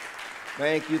guys.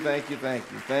 Thank you, thank you, thank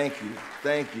you, thank you,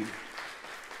 thank you.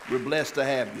 We're blessed to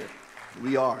have you.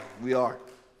 We are.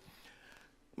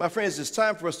 My friends, it's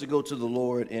time for us to go to the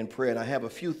Lord in prayer, and I have a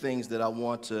few things that I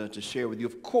want to share with you.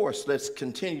 Of course, let's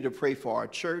continue to pray for our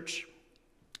church,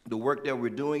 the work that we're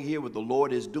doing here, what the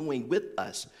Lord is doing with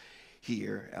us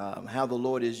here, how the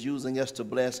Lord is using us to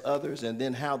bless others, and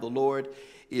then how the Lord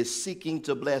is seeking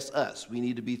to bless us. We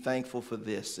need to be thankful for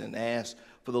this and ask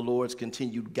for the Lord's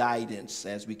continued guidance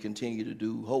as we continue to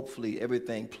do, hopefully,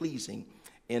 everything pleasing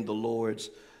in the Lord's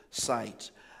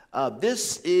sight.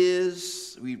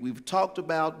 We've talked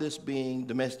about this being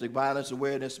Domestic Violence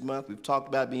Awareness Month. We've talked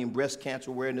about being Breast Cancer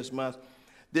Awareness Month.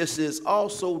 This is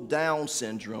also Down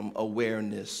Syndrome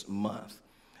Awareness Month.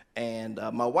 And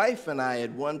my wife and I,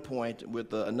 at one point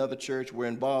with another church, were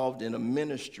involved in a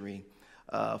ministry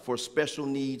for special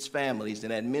needs families.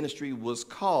 And that ministry was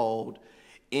called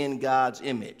In God's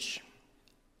Image.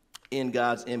 In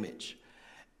God's Image.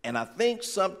 And I think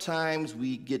sometimes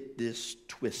we get this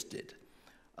twisted.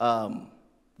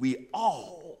 We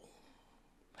all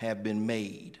have been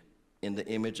made in the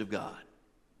image of God.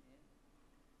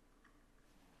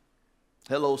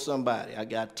 Hello, somebody. I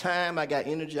got time, I got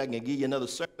energy, I can give you another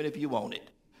sermon if you want it.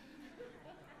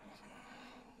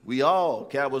 We all,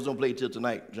 Cowboys don't play till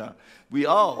tonight, John. We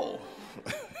all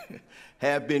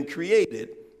have been created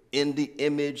in the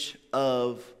image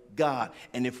of God.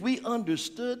 And if we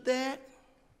understood that,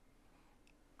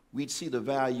 we'd see the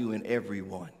value in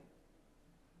everyone.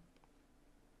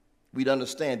 We'd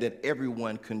understand that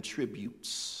everyone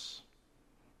contributes.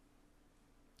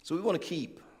 So we want to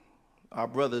keep our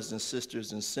brothers and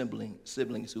sisters and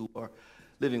siblings who are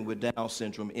living with Down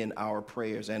syndrome in our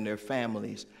prayers, and their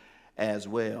families as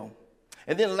well.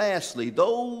 And then lastly,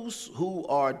 those who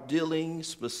are dealing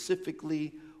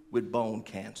specifically with bone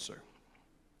cancer.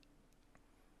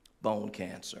 Bone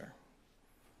cancer.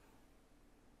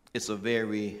 It's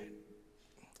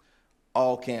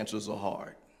all cancers are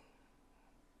hard.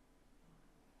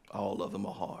 All of them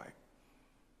are hard.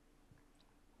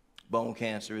 Bone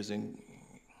cancer is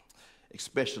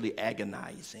especially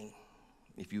agonizing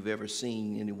if you've ever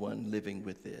seen anyone living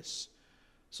with this.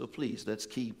 So please, let's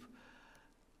keep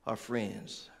our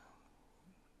friends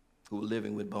who are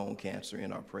living with bone cancer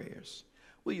in our prayers.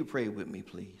 Will you pray with me,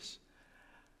 please?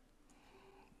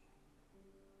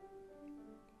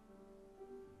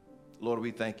 Lord,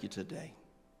 we thank you today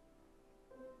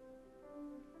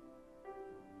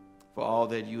for all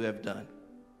that you have done.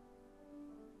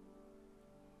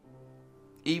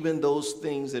 Even those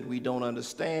things that we don't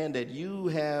understand, that you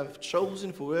have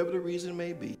chosen, for whatever the reason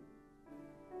may be,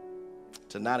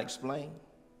 to not explain,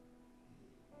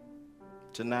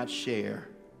 to not share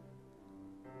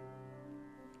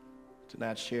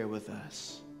with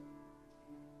us.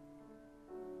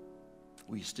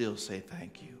 We still say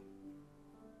thank you.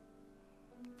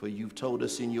 For you've told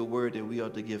us in your word that we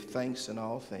ought to give thanks in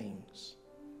all things.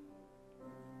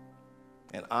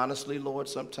 And honestly, Lord,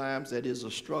 sometimes that is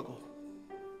a struggle.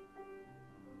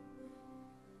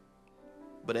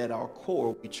 But at our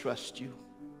core, we trust you.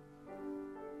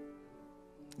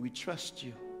 We trust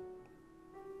you.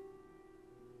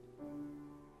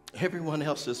 Everyone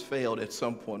else has failed at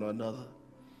some point or another.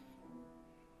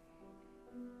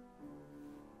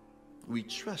 We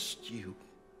trust you.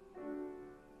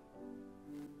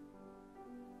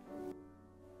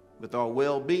 With our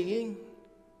well-being,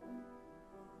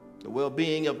 the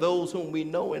well-being of those whom we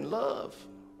know and love.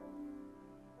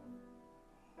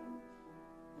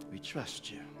 We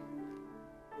trust you.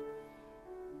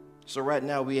 So right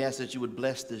now we ask that you would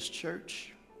bless this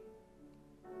church.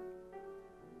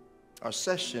 Our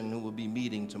session, who will be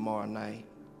meeting tomorrow night.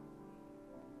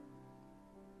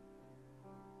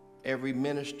 Every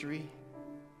ministry,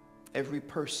 every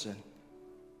person.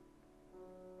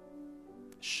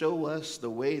 Show us the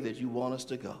way that you want us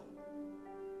to go.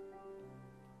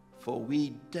 for we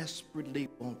desperately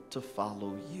want to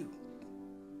follow you.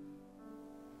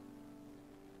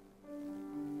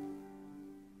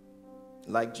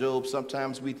 Like Job,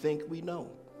 sometimes we think we know.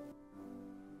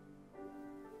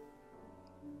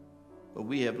 But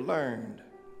we have learned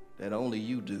that only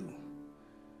you do.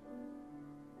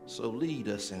 So lead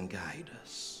us and guide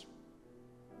us.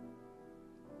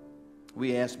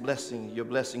 We ask your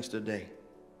blessings today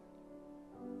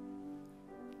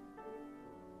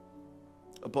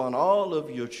upon all of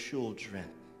your children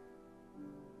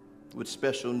with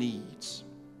special needs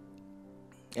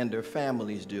and their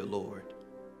families, dear Lord.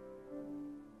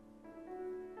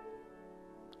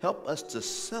 Help us to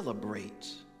celebrate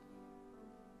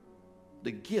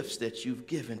the gifts that you've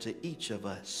given to each of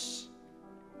us.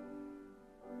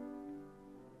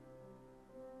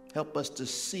 Help us to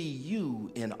see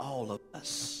you in all of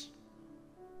us.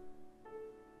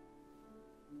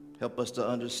 Help us to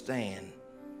understand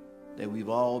that we've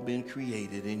all been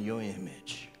created in your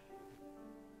image.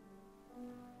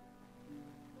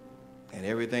 And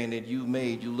everything that you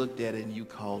made, you looked at it and you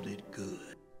called it good.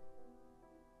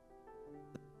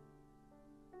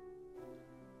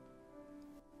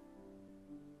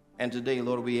 And today,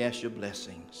 Lord, we ask your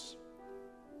blessings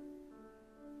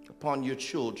upon your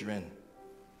children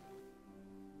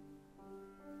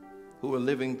who are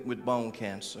living with bone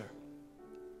cancer.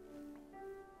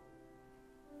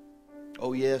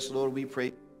 Oh yes, Lord, we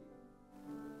pray.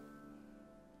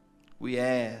 We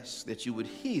ask that you would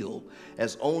heal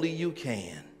as only you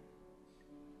can,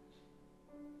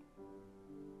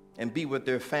 and be with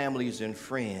their families and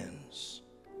friends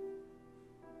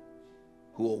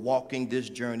who are walking this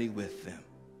journey with them.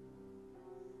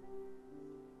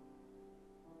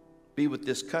 Be with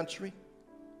this country,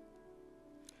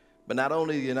 but not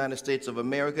only the United States of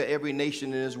America, every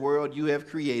nation in this world you have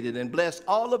created, and bless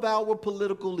all of our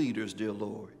political leaders, dear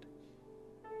Lord,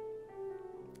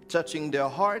 touching their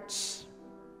hearts,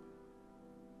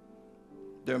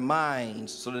 their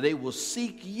minds, so that they will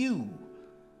seek you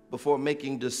before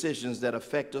making decisions that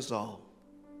affect us all,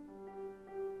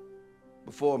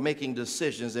 before making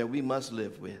decisions that we must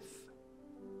live with.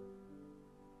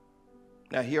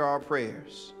 Now hear our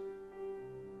prayers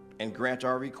and grant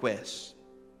our requests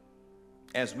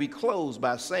as we close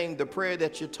by saying the prayer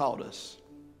that you taught us.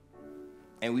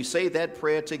 And we say that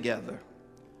prayer together.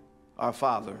 Our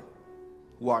Father,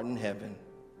 who art in heaven,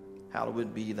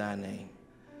 hallowed be thy name.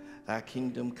 Thy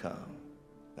kingdom come,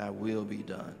 thy will be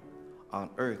done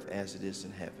on earth as it is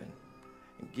in heaven.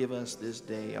 And give us this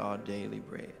day our daily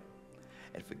bread.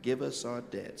 And forgive us our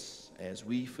debts as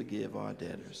we forgive our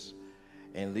debtors.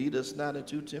 And lead us not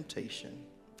into temptation,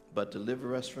 but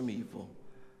deliver us from evil.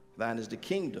 Thine is the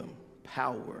kingdom,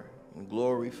 power, and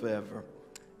glory forever.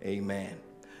 Amen.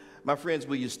 My friends,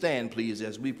 will you stand, please,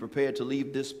 as we prepare to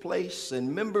leave this place?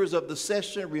 And members of the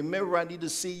session, remember, I need to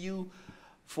see you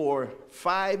for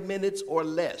 5 minutes or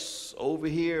less over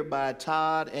here by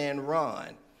Todd and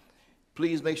Ron.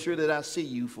 Please make sure that I see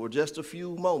you for just a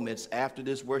few moments after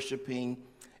this worshiping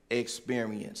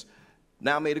experience.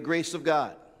 Now may the grace of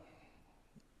God,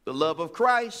 the love of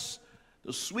Christ,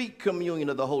 the sweet communion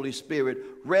of the Holy Spirit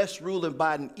rest, rule, and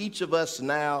abide in each of us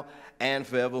now and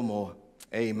forevermore.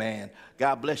 Amen.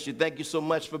 God bless you. Thank you so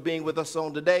much for being with us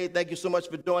on today. Thank you so much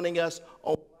for joining us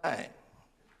online.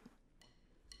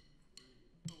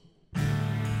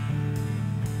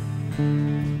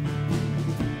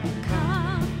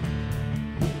 Come,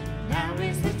 now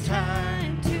is the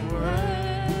time to worship.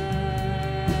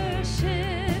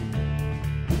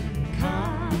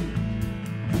 Come,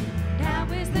 now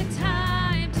is the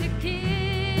time to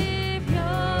give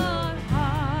your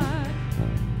heart.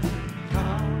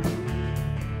 Come,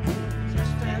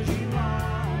 just as you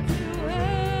are. To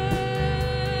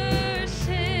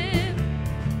worship.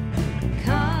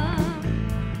 Come,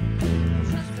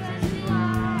 just as you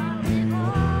are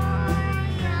before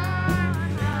your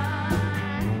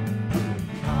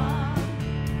heart.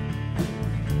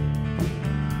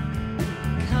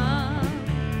 Come,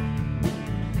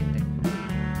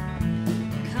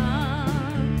 come,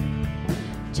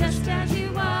 just as you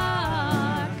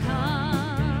are. Come.